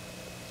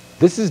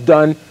 This is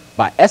done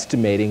by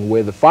estimating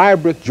where the fire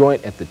brick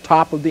joint at the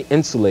top of the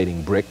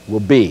insulating brick will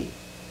be.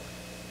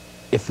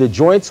 If the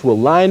joints will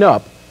line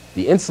up,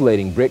 the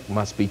insulating brick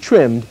must be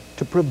trimmed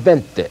to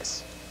prevent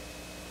this.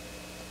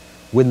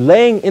 When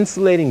laying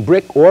insulating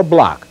brick or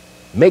block,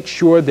 make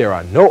sure there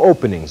are no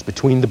openings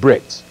between the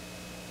bricks.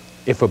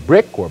 If a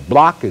brick or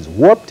block is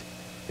warped,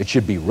 it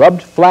should be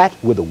rubbed flat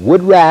with a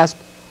wood rasp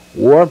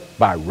or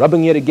by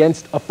rubbing it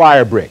against a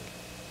fire brick.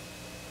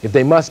 If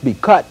they must be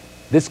cut,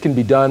 this can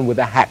be done with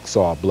a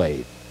hacksaw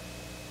blade.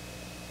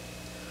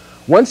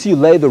 Once you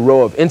lay the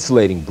row of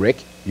insulating brick,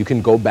 you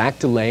can go back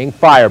to laying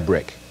fire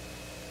brick.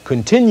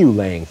 Continue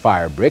laying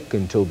fire brick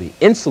until the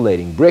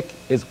insulating brick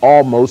is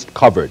almost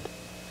covered.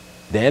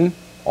 Then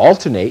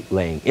alternate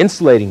laying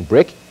insulating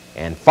brick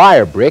and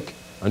fire brick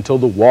until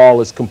the wall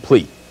is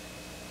complete.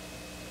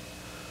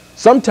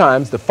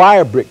 Sometimes the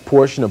fire brick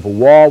portion of a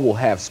wall will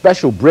have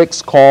special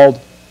bricks called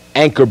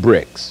anchor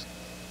bricks.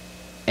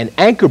 An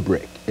anchor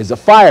brick is a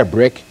fire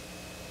brick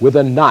with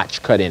a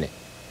notch cut in it.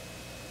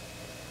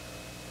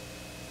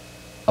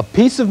 A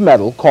piece of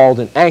metal called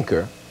an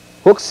anchor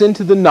hooks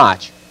into the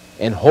notch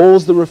and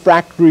holds the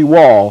refractory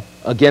wall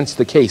against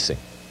the casing.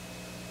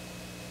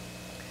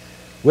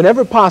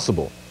 Whenever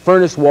possible,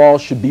 furnace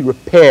walls should be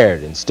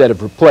repaired instead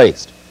of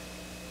replaced.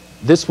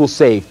 This will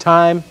save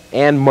time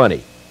and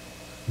money.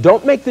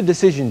 Don't make the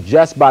decision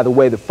just by the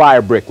way the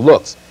fire brick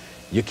looks.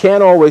 You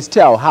can't always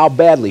tell how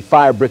badly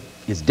fire brick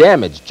is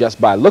damaged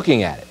just by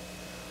looking at it.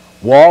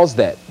 Walls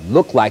that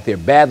look like they're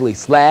badly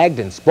slagged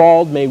and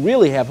spalled may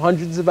really have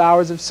hundreds of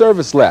hours of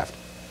service left.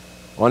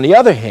 On the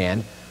other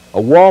hand,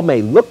 a wall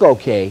may look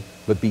okay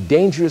but be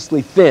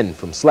dangerously thin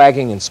from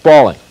slagging and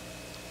spalling.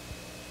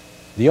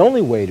 The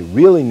only way to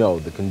really know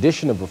the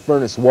condition of a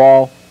furnace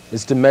wall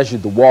is to measure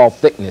the wall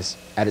thickness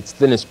at its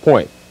thinnest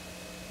point.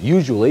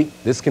 Usually,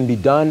 this can be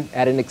done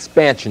at an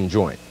expansion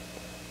joint.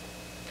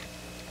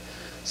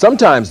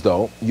 Sometimes,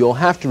 though, you'll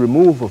have to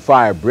remove a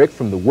fire brick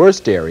from the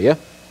worst area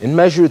and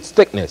measure its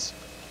thickness.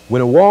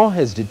 When a wall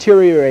has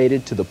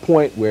deteriorated to the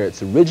point where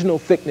its original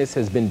thickness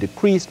has been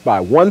decreased by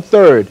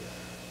 1/3,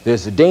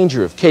 there's a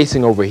danger of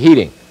casing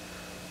overheating.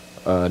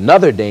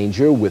 Another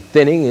danger with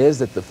thinning is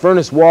that the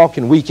furnace wall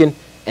can weaken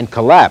and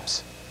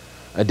collapse.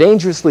 A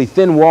dangerously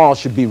thin wall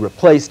should be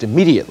replaced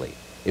immediately.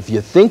 If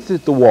you think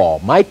that the wall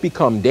might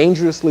become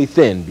dangerously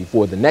thin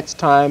before the next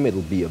time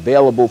it'll be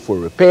available for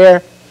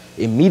repair,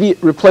 immediate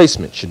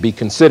replacement should be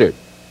considered.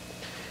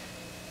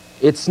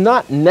 It's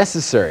not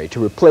necessary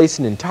to replace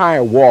an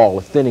entire wall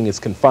if thinning is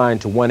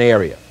confined to one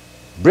area.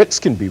 Bricks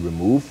can be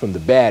removed from the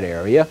bad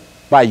area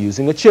by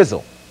using a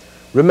chisel.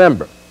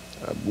 Remember,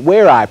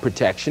 wear eye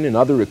protection and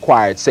other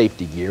required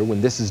safety gear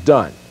when this is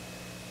done.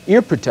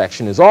 Ear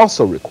protection is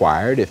also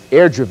required if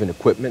air-driven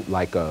equipment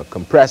like a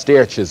compressed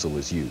air chisel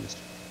is used.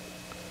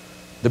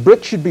 The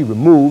brick should be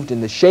removed in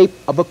the shape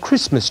of a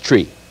Christmas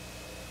tree.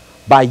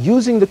 By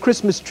using the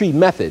Christmas tree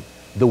method,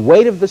 the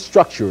weight of the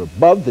structure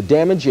above the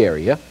damaged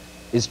area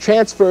is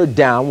transferred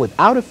down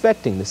without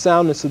affecting the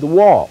soundness of the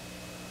wall.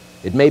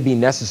 It may be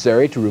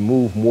necessary to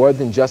remove more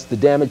than just the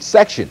damaged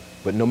section,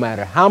 but no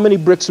matter how many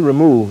bricks are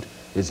removed,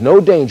 there's no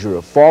danger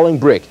of falling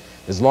brick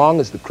as long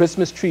as the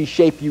Christmas tree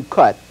shape you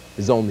cut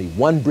is only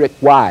 1 brick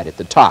wide at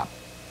the top.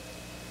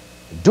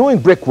 Doing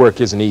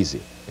brickwork isn't easy,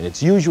 and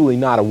it's usually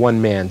not a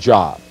one-man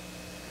job.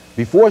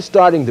 Before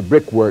starting the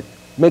brickwork,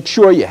 make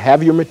sure you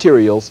have your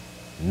materials,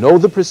 know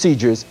the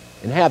procedures,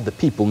 and have the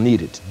people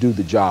needed to do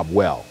the job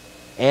well.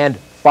 And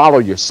follow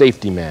your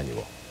safety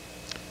manual.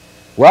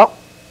 Well,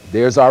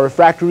 there's our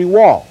refractory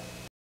wall.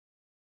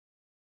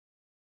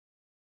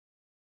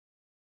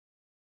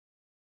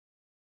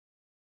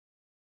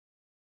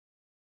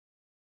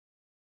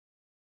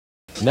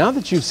 Now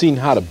that you've seen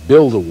how to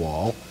build a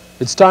wall,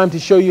 it's time to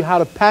show you how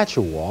to patch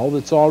a wall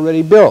that's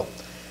already built.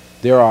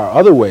 There are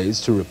other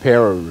ways to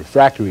repair a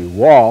refractory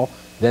wall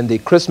than the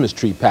Christmas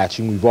tree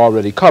patching we've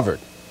already covered.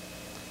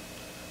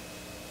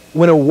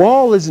 When a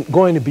wall isn't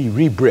going to be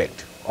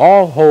re-bricked,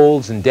 all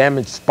holes and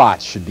damaged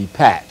spots should be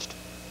patched.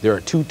 There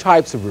are 2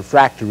 types of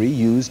refractory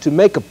used to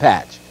make a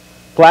patch: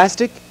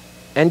 plastic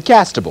and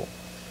castable.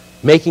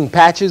 Making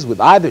patches with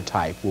either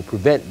type will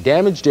prevent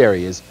damaged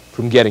areas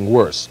from getting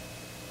worse.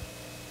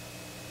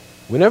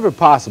 Whenever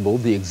possible,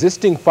 the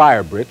existing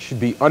fire brick should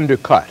be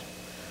undercut.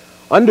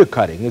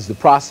 Undercutting is the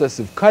process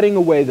of cutting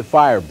away the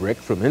fire brick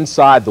from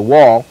inside the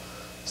wall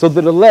so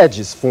that a ledge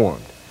is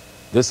formed.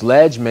 This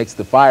ledge makes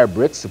the fire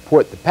brick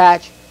support the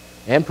patch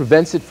and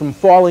prevents it from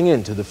falling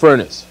into the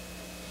furnace.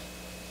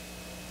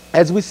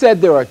 As we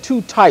said, there are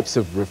 2 types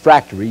of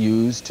refractory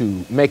used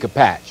to make a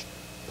patch: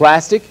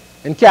 plastic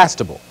and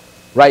castable.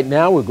 Right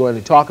now we're going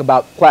to talk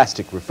about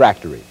plastic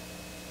refractory.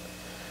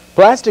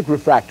 Plastic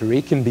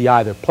refractory can be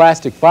either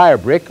plastic fire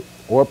brick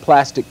or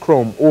plastic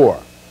chrome ore.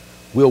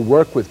 We'll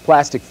work with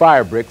plastic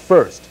fire brick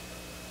first.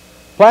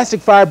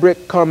 Plastic fire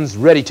brick comes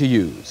ready to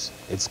use.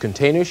 Its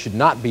container should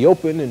not be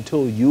opened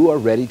until you are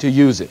ready to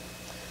use it.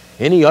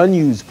 Any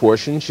unused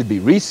portion should be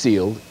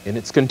resealed in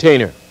its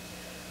container.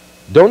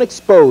 Don't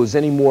expose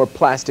any more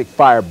plastic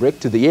fire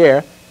brick to the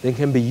air than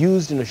can be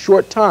used in a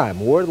short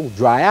time, or it'll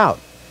dry out.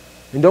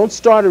 And don't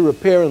start a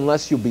repair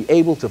unless you'll be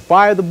able to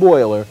fire the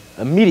boiler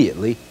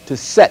immediately to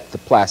set the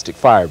plastic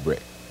fire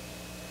brick.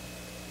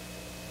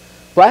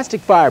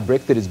 Plastic fire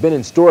brick that has been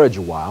in storage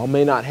a while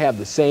may not have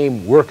the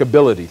same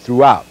workability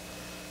throughout.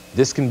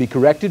 This can be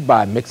corrected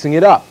by mixing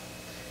it up.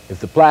 If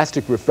the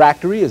plastic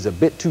refractory is a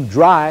bit too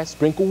dry,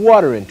 sprinkle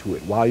water into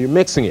it while you're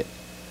mixing it.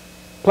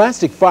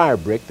 Plastic fire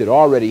brick that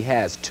already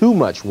has too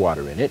much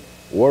water in it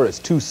or is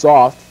too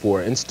soft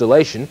for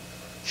installation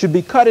should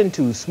be cut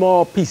into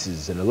small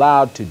pieces and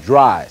allowed to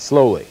dry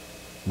slowly.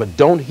 But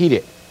don't heat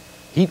it.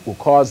 Heat will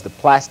cause the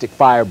plastic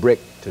fire brick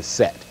to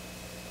set.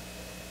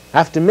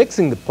 After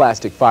mixing the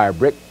plastic fire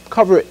brick,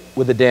 cover it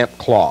with a damp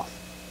cloth.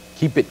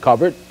 Keep it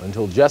covered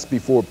until just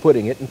before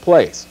putting it in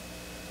place.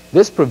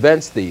 This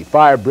prevents the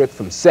fire brick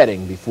from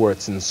setting before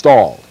it's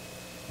installed.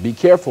 Be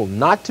careful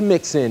not to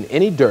mix in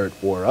any dirt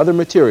or other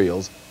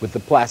materials with the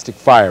plastic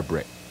fire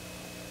brick.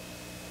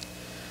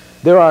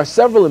 There are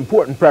several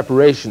important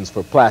preparations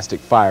for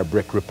plastic fire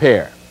brick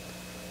repair.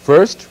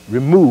 First,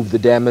 remove the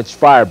damaged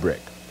fire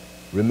brick.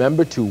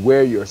 Remember to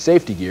wear your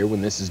safety gear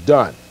when this is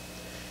done.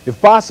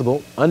 If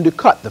possible,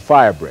 undercut the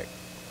fire brick.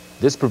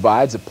 This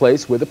provides a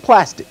place where the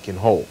plastic can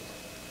hold.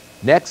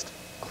 Next,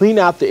 clean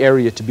out the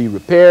area to be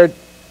repaired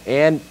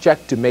and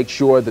check to make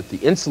sure that the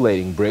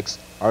insulating bricks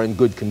are in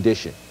good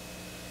condition.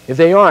 If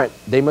they aren't,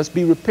 they must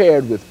be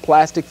repaired with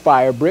plastic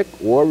fire brick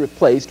or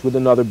replaced with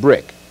another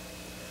brick.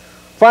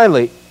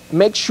 Finally,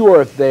 make sure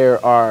if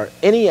there are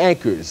any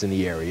anchors in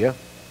the area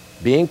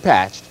being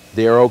patched,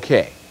 they are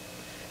okay.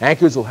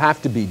 Anchors will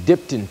have to be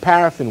dipped in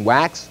paraffin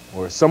wax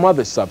or some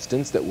other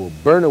substance that will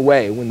burn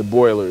away when the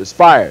boiler is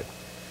fired.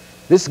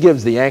 This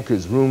gives the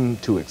anchors room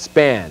to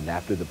expand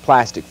after the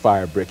plastic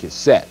fire brick is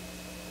set.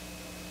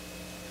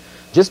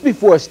 Just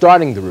before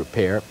starting the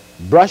repair,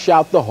 brush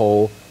out the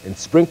hole and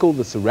sprinkle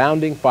the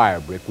surrounding fire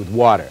brick with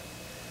water.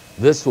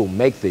 This will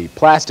make the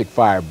plastic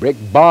fire brick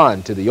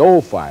bond to the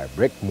old fire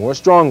brick more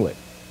strongly.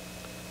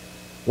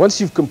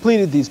 Once you've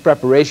completed these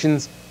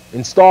preparations,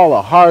 install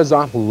a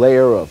horizontal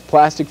layer of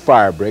plastic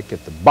fire brick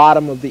at the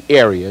bottom of the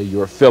area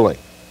you're filling.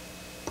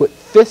 Put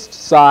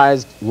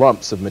fist-sized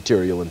lumps of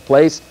material in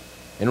place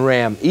and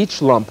ram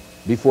each lump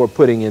before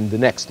putting in the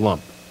next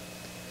lump.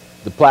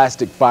 The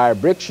plastic fire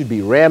brick should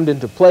be rammed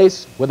into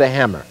place with a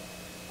hammer.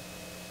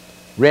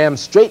 Ram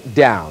straight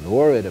down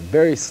or at a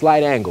very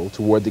slight angle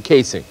toward the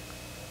casing.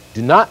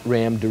 Do not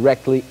ram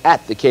directly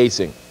at the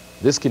casing.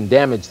 This can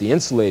damage the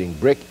insulating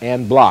brick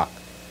and block.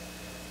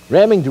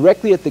 Ramming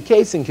directly at the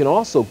casing can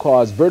also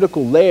cause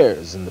vertical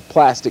layers in the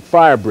plastic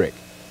fire brick.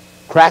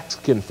 Cracks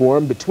can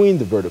form between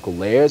the vertical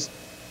layers.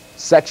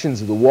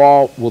 Sections of the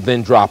wall will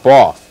then drop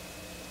off.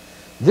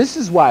 This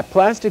is why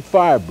plastic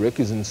fire brick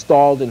is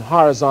installed in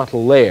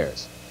horizontal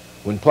layers.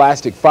 When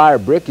plastic fire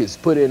brick is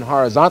put in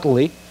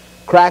horizontally,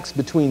 cracks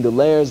between the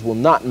layers will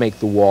not make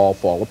the wall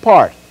fall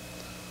apart.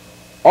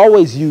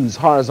 Always use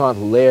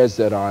horizontal layers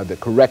that are the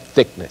correct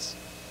thickness.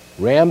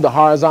 Ram the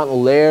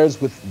horizontal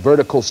layers with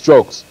vertical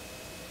strokes.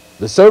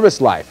 The service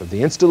life of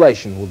the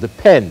installation will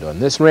depend on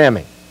this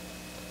ramming.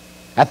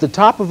 At the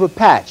top of a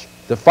patch,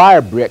 the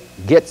fire brick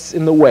gets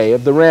in the way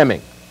of the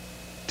ramming.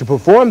 To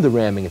perform the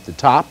ramming at the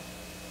top,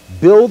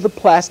 build the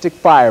plastic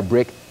fire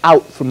brick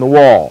out from the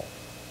wall.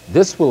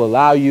 This will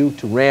allow you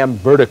to ram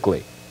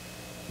vertically.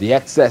 The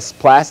excess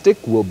plastic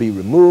will be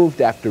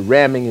removed after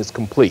ramming is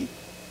complete.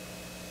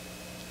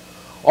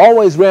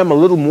 Always ram a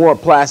little more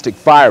plastic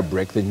fire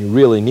brick than you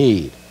really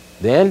need.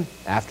 Then,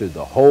 after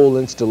the whole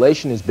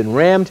installation has been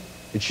rammed,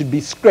 it should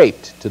be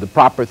scraped to the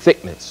proper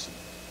thickness.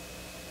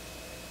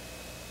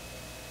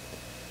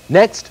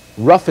 Next,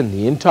 roughen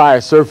the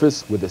entire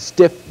surface with a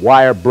stiff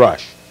wire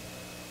brush.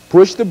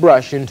 Push the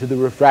brush into the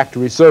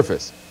refractory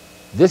surface.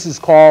 This is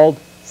called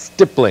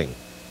stippling.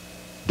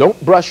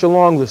 Don't brush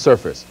along the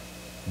surface.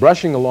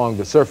 Brushing along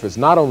the surface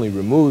not only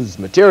removes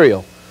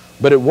material,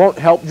 but it won't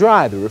help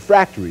dry the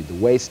refractory the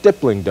way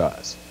stippling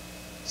does.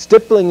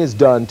 Stippling is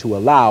done to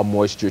allow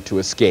moisture to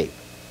escape.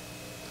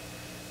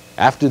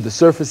 After the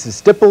surface is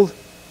stippled,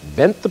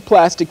 vent the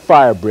plastic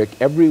fire brick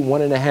every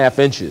 1.5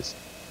 inches.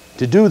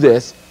 To do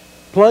this,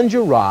 plunge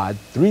a rod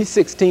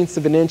 3/16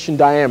 of an inch in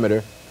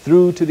diameter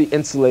through to the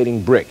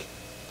insulating brick.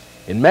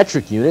 In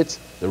metric units,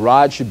 the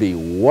rod should be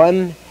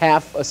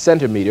 1/2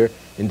 centimeter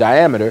in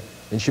diameter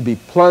and should be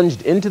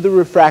plunged into the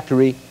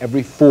refractory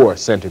every 4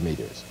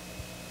 centimeters.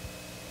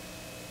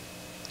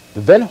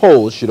 The vent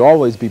holes should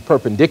always be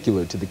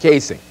perpendicular to the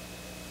casing.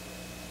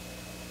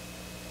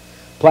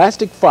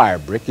 Plastic fire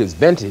brick is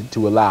vented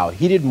to allow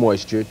heated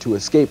moisture to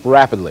escape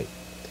rapidly.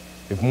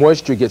 If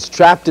moisture gets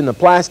trapped in the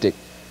plastic,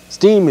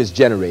 steam is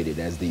generated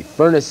as the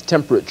furnace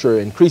temperature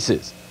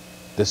increases.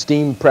 The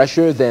steam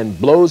pressure then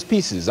blows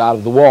pieces out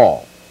of the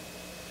wall.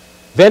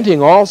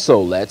 Venting also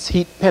lets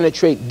heat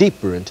penetrate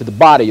deeper into the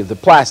body of the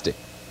plastic.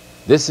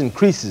 This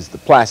increases the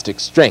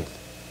plastic's strength.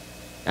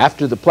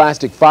 After the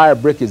plastic fire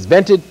brick is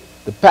vented,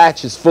 the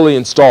patch is fully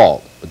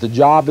installed, but the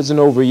job isn't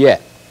over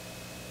yet.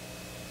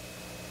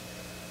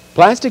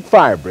 Plastic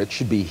fire brick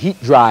should be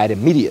heat dried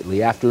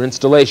immediately after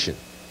installation.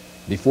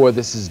 Before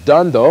this is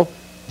done, though,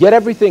 get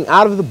everything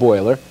out of the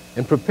boiler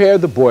and prepare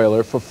the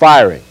boiler for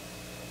firing.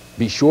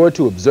 Be sure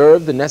to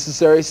observe the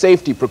necessary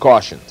safety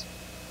precautions.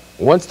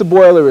 Once the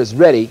boiler is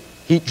ready,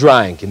 heat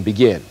drying can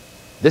begin.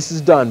 This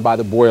is done by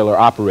the boiler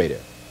operator.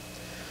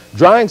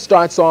 Drying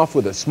starts off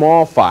with a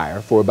small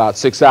fire for about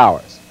 6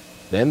 hours.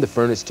 Then the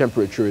furnace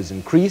temperature is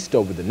increased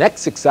over the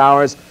next 6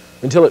 hours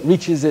until it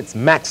reaches its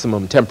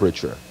maximum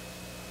temperature.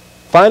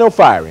 Final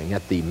firing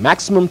at the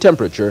maximum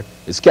temperature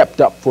is kept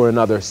up for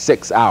another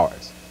 6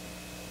 hours.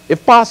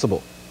 If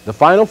possible, the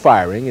final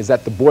firing is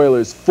at the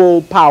boiler's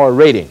full power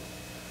rating.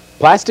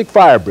 Plastic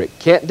fire brick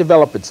can't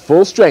develop its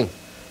full strength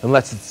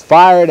unless it's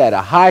fired at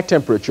a high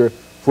temperature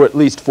for at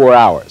least 4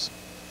 hours.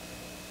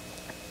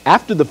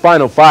 After the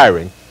final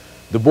firing,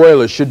 the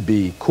boiler should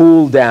be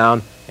cooled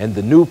down and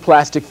the new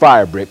plastic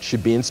fire brick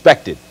should be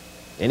inspected.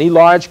 Any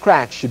large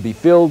cracks should be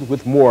filled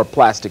with more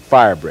plastic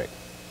fire brick.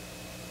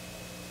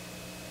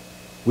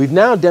 We've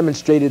now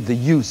demonstrated the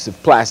use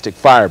of plastic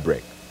fire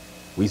brick.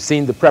 We've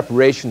seen the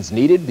preparations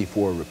needed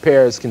before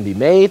repairs can be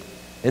made,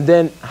 and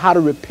then how to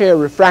repair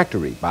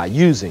refractory by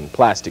using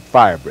plastic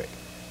fire brick.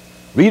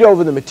 Read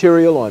over the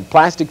material on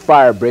plastic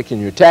fire brick in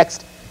your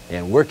text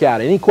and work out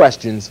any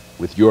questions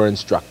with your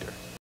instructor.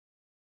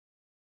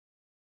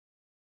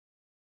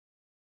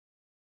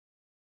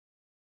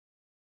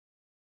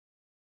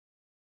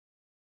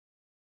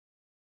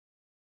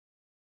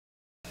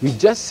 We've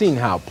just seen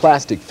how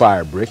plastic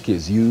fire brick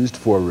is used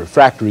for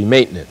refractory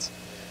maintenance.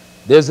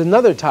 There's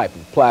another type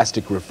of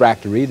plastic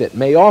refractory that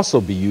may also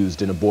be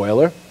used in a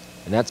boiler,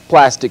 and that's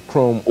plastic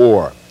chrome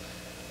ore.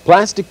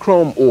 Plastic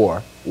chrome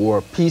ore,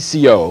 or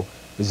PCO,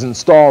 is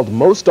installed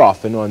most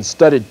often on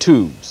studded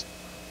tubes.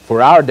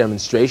 For our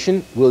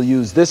demonstration, we'll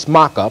use this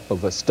mock-up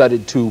of a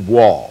studded tube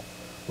wall.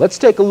 Let's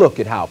take a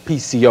look at how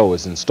PCO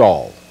is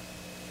installed.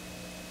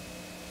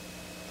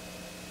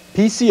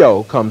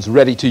 PCO comes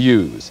ready to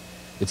use.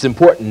 It's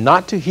important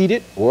not to heat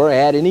it or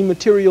add any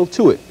material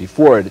to it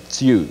before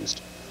it's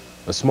used.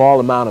 A small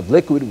amount of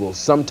liquid will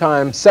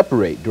sometimes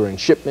separate during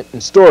shipment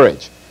and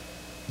storage.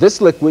 This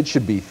liquid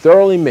should be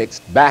thoroughly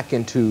mixed back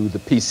into the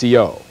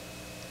PCO.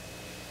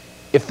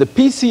 If the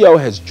PCO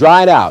has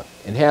dried out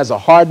and has a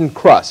hardened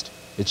crust,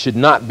 it should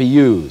not be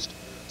used.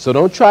 So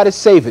don't try to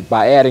save it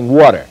by adding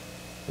water.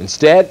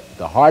 Instead,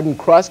 the hardened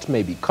crust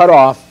may be cut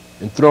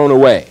off and thrown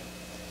away.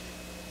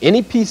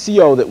 Any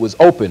PCO that was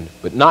opened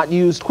but not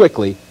used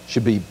quickly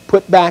should be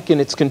put back in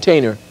its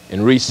container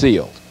and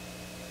resealed.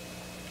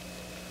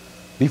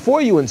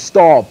 Before you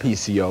install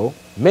PCO,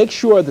 make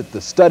sure that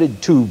the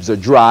studded tubes are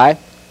dry,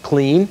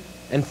 clean,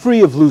 and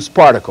free of loose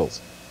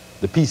particles.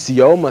 The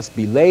PCO must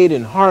be laid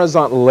in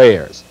horizontal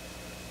layers.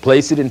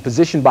 Place it in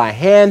position by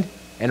hand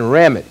and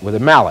ram it with a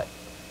mallet.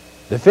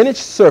 The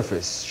finished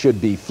surface should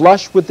be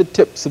flush with the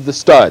tips of the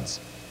studs.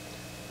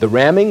 The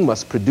ramming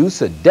must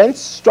produce a dense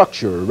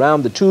structure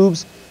around the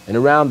tubes and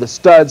around the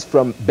studs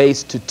from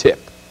base to tip.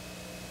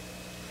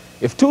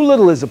 If too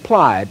little is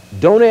applied,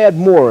 don't add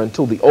more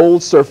until the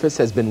old surface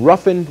has been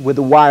roughened with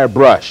a wire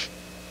brush.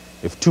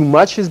 If too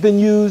much has been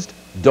used,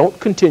 don't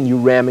continue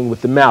ramming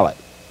with the mallet.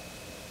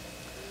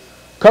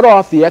 Cut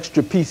off the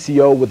extra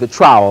PCO with a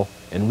trowel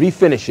and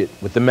refinish it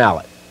with the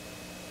mallet.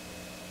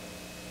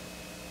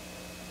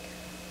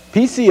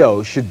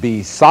 PCO should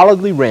be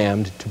solidly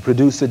rammed to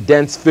produce a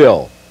dense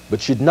fill, but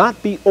should not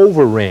be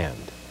over-rammed.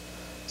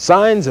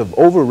 Signs of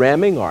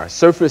over-ramming are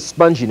surface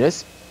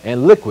sponginess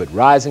and liquid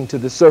rising to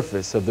the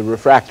surface of the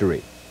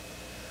refractory.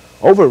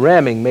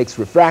 Over-ramming makes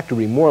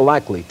refractory more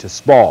likely to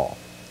spall.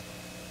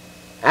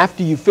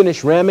 After you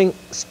finish ramming,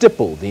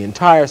 stipple the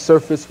entire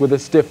surface with a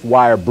stiff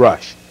wire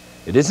brush.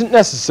 It isn't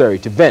necessary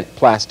to vent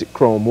plastic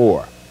chrome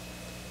ore.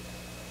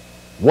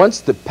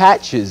 Once the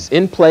patch is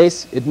in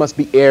place, it must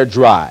be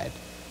air-dried.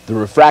 The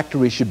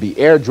refractory should be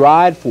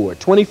air-dried for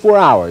 24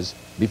 hours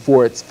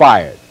before it's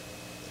fired.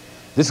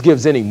 This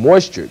gives any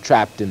moisture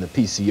trapped in the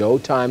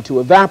PCO time to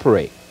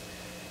evaporate.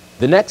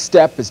 The next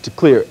step is to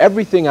clear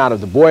everything out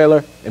of the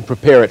boiler and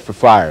prepare it for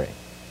firing.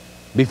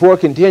 Before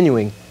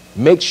continuing,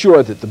 make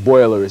sure that the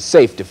boiler is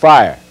safe to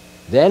fire.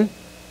 Then,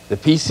 the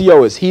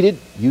PCO is heated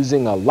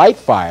using a light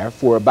fire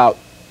for about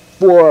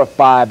 4 or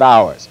 5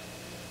 hours.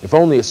 If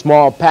only a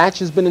small patch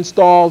has been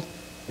installed,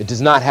 it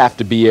does not have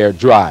to be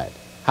air-dried.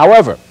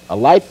 However, a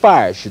light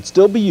fire should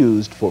still be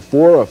used for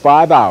 4 or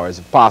 5 hours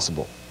if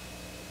possible.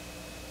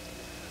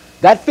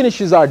 That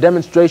finishes our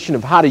demonstration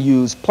of how to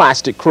use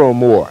plastic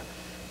chrome ore.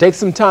 Take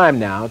some time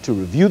now to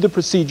review the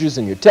procedures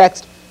in your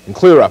text and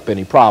clear up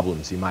any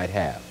problems you might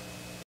have.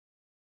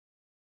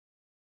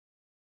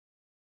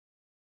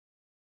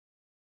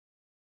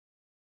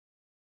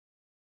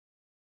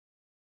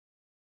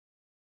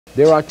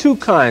 There are two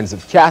kinds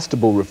of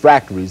castable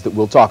refractories that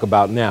we'll talk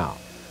about now: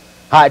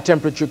 high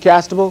temperature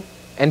castable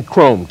and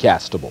chrome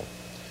castable.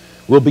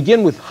 We'll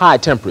begin with high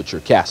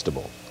temperature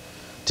castable.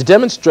 To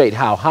demonstrate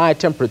how high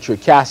temperature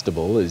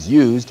castable is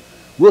used,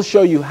 we'll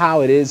show you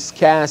how it is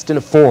cast in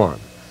a form.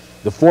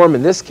 The form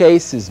in this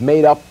case is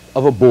made up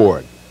of a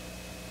board,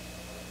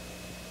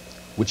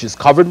 which is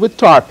covered with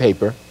tar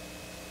paper,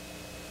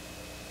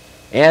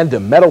 and a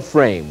metal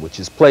frame which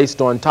is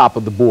placed on top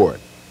of the board.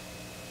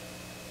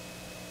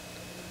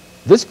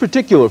 This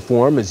particular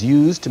form is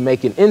used to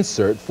make an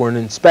insert for an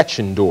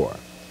inspection door.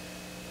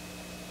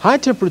 High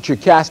temperature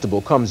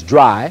castable comes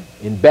dry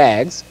in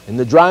bags, and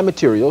the dry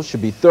material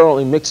should be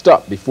thoroughly mixed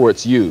up before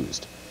it's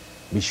used.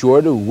 Be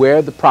sure to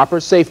wear the proper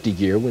safety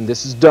gear when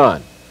this is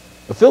done.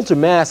 A filter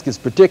mask is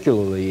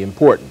particularly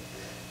important.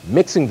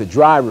 Mixing the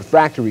dry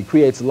refractory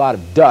creates a lot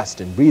of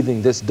dust, and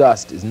breathing this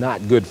dust is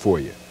not good for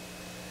you.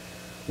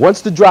 Once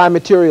the dry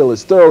material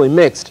is thoroughly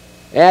mixed,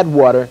 add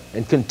water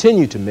and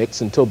continue to mix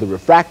until the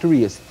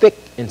refractory is thick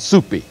and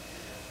soupy.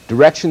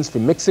 Directions for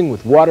mixing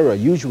with water are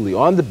usually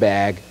on the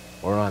bag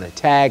or on a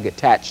tag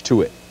attached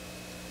to it.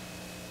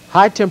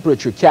 High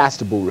temperature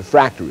castable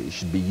refractory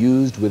should be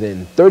used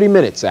within 30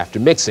 minutes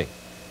after mixing.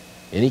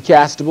 Any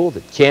castable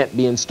that can't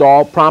be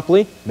installed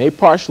promptly may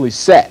partially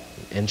set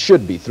and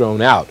should be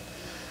thrown out.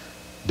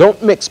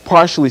 Don't mix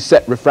partially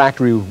set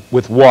refractory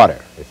with water.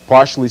 If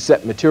partially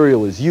set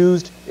material is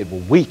used, it will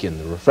weaken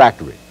the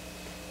refractory.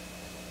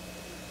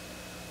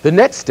 The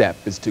next step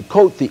is to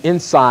coat the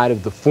inside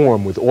of the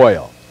form with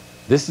oil.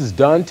 This is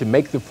done to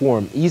make the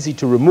form easy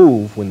to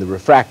remove when the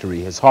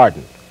refractory has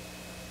hardened.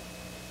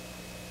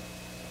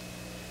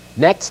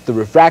 Next, the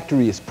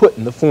refractory is put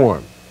in the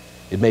form.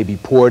 It may be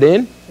poured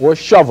in or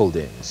shoveled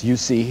in, as you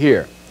see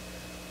here.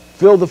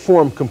 Fill the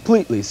form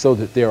completely so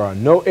that there are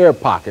no air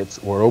pockets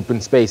or open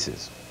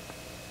spaces.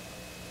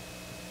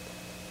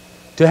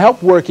 To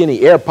help work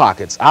any air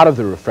pockets out of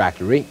the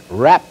refractory,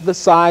 wrap the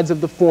sides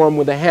of the form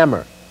with a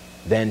hammer.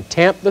 Then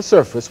tamp the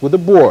surface with a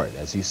board,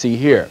 as you see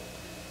here.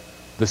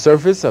 The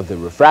surface of the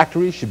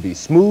refractory should be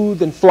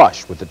smooth and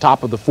flush with the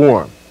top of the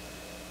form.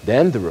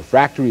 Then the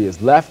refractory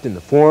is left in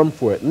the form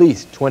for at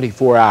least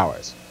 24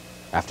 hours.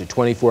 After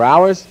 24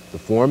 hours, the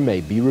form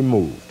may be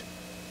removed.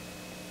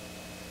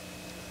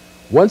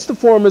 Once the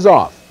form is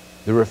off,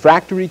 the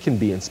refractory can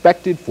be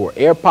inspected for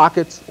air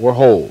pockets or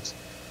holes.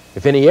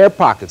 If any air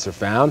pockets are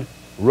found,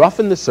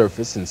 roughen the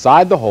surface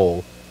inside the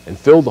hole and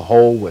fill the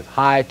hole with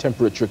high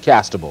temperature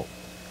castable.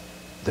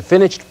 The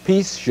finished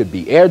piece should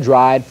be air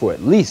dried for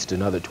at least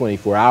another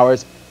 24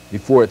 hours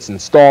before it's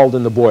installed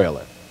in the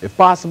boiler. If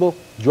possible,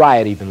 dry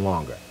it even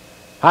longer.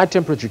 High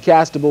temperature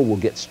castable will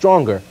get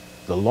stronger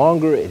the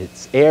longer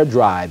it's air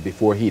dried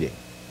before heating.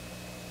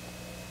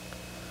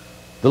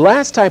 The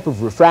last type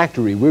of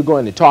refractory we're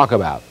going to talk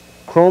about,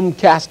 chrome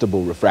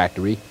castable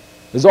refractory,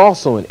 is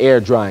also an air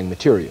drying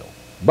material,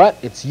 but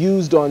it's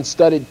used on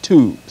studded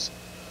tubes.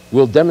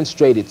 We'll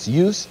demonstrate its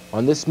use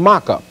on this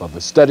mock-up of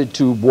a studded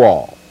tube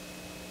wall.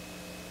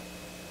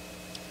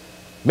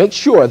 Make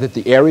sure that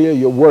the area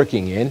you're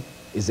working in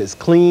is as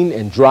clean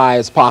and dry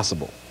as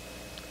possible.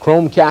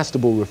 Chrome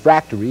castable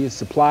refractory is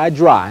supplied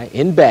dry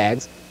in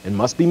bags and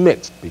must be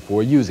mixed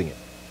before using it.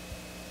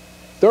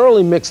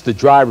 Thoroughly mix the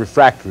dry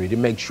refractory to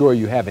make sure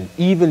you have an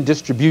even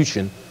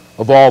distribution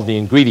of all the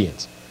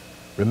ingredients.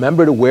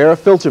 Remember to wear a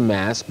filter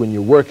mask when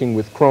you're working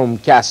with chrome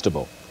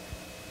castable.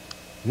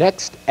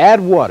 Next, add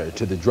water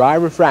to the dry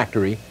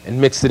refractory and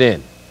mix it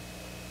in.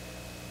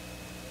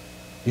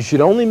 You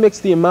should only mix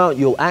the amount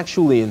you'll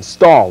actually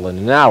install in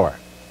an hour.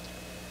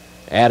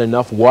 Add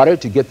enough water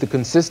to get the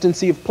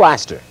consistency of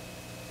plaster.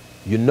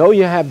 You know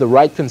you have the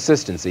right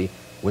consistency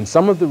when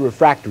some of the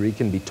refractory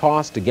can be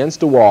tossed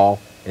against a wall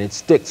and it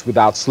sticks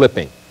without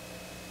slipping.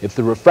 If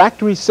the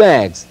refractory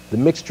sags, the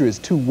mixture is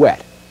too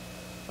wet.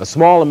 A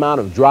small amount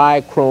of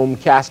dry chrome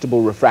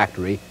castable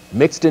refractory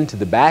mixed into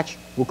the batch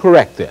will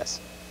correct this.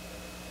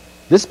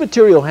 This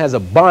material has a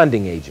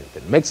bonding agent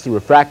that makes the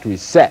refractory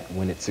set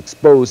when it's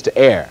exposed to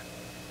air.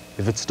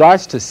 If it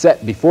starts to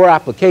set before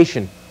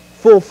application,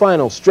 full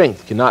final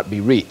strength cannot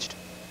be reached.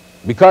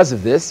 Because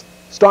of this,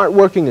 start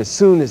working as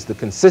soon as the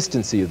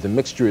consistency of the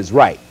mixture is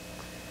right.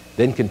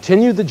 Then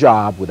continue the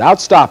job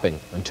without stopping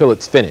until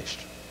it's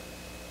finished.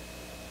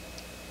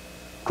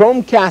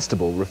 Chrome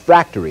castable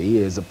refractory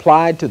is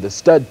applied to the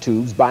stud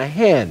tubes by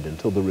hand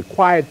until the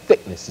required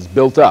thickness is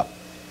built up.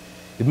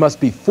 It must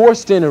be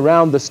forced in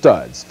around the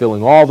studs,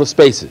 filling all the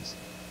spaces.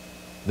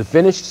 The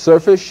finished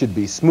surface should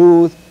be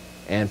smooth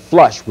and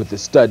flush with the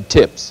stud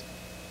tips.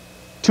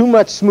 Too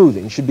much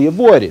smoothing should be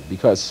avoided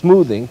because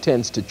smoothing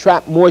tends to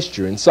trap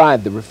moisture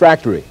inside the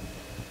refractory,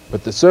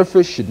 but the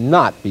surface should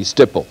not be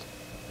stippled.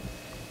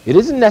 It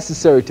isn't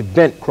necessary to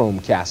vent chrome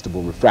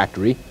castable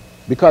refractory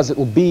because it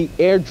will be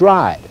air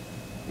dried.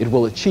 It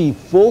will achieve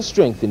full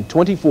strength in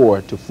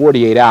 24 to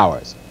 48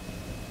 hours.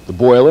 The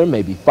boiler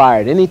may be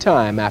fired any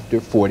time after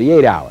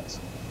 48 hours.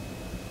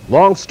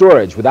 Long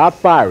storage without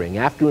firing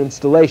after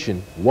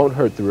installation won't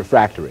hurt the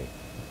refractory.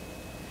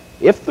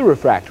 If the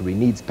refractory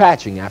needs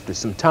patching after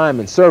some time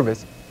in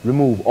service,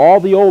 remove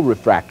all the old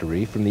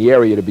refractory from the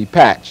area to be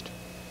patched.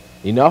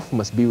 Enough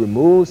must be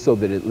removed so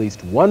that at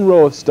least one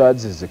row of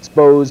studs is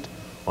exposed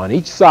on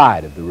each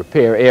side of the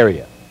repair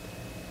area.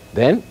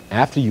 Then,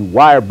 after you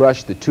wire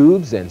brush the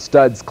tubes and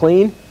studs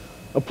clean,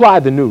 apply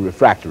the new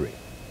refractory.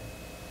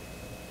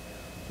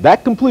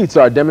 That completes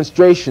our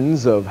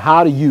demonstrations of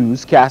how to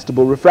use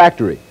castable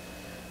refractory.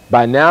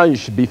 By now you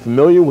should be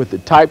familiar with the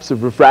types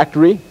of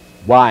refractory,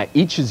 why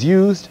each is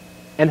used,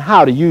 and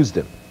how to use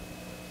them.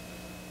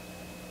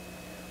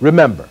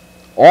 Remember,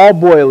 all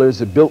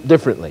boilers are built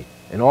differently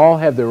and all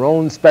have their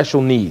own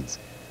special needs.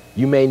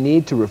 You may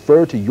need to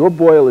refer to your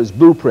boiler's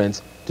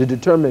blueprints to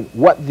determine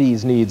what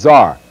these needs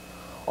are.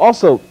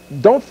 Also,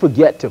 don't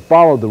forget to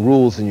follow the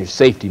rules in your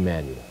safety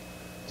manual.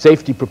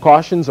 Safety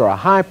precautions are a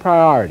high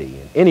priority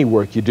in any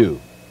work you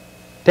do.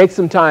 Take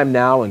some time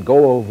now and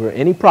go over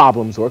any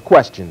problems or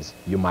questions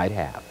you might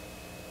have.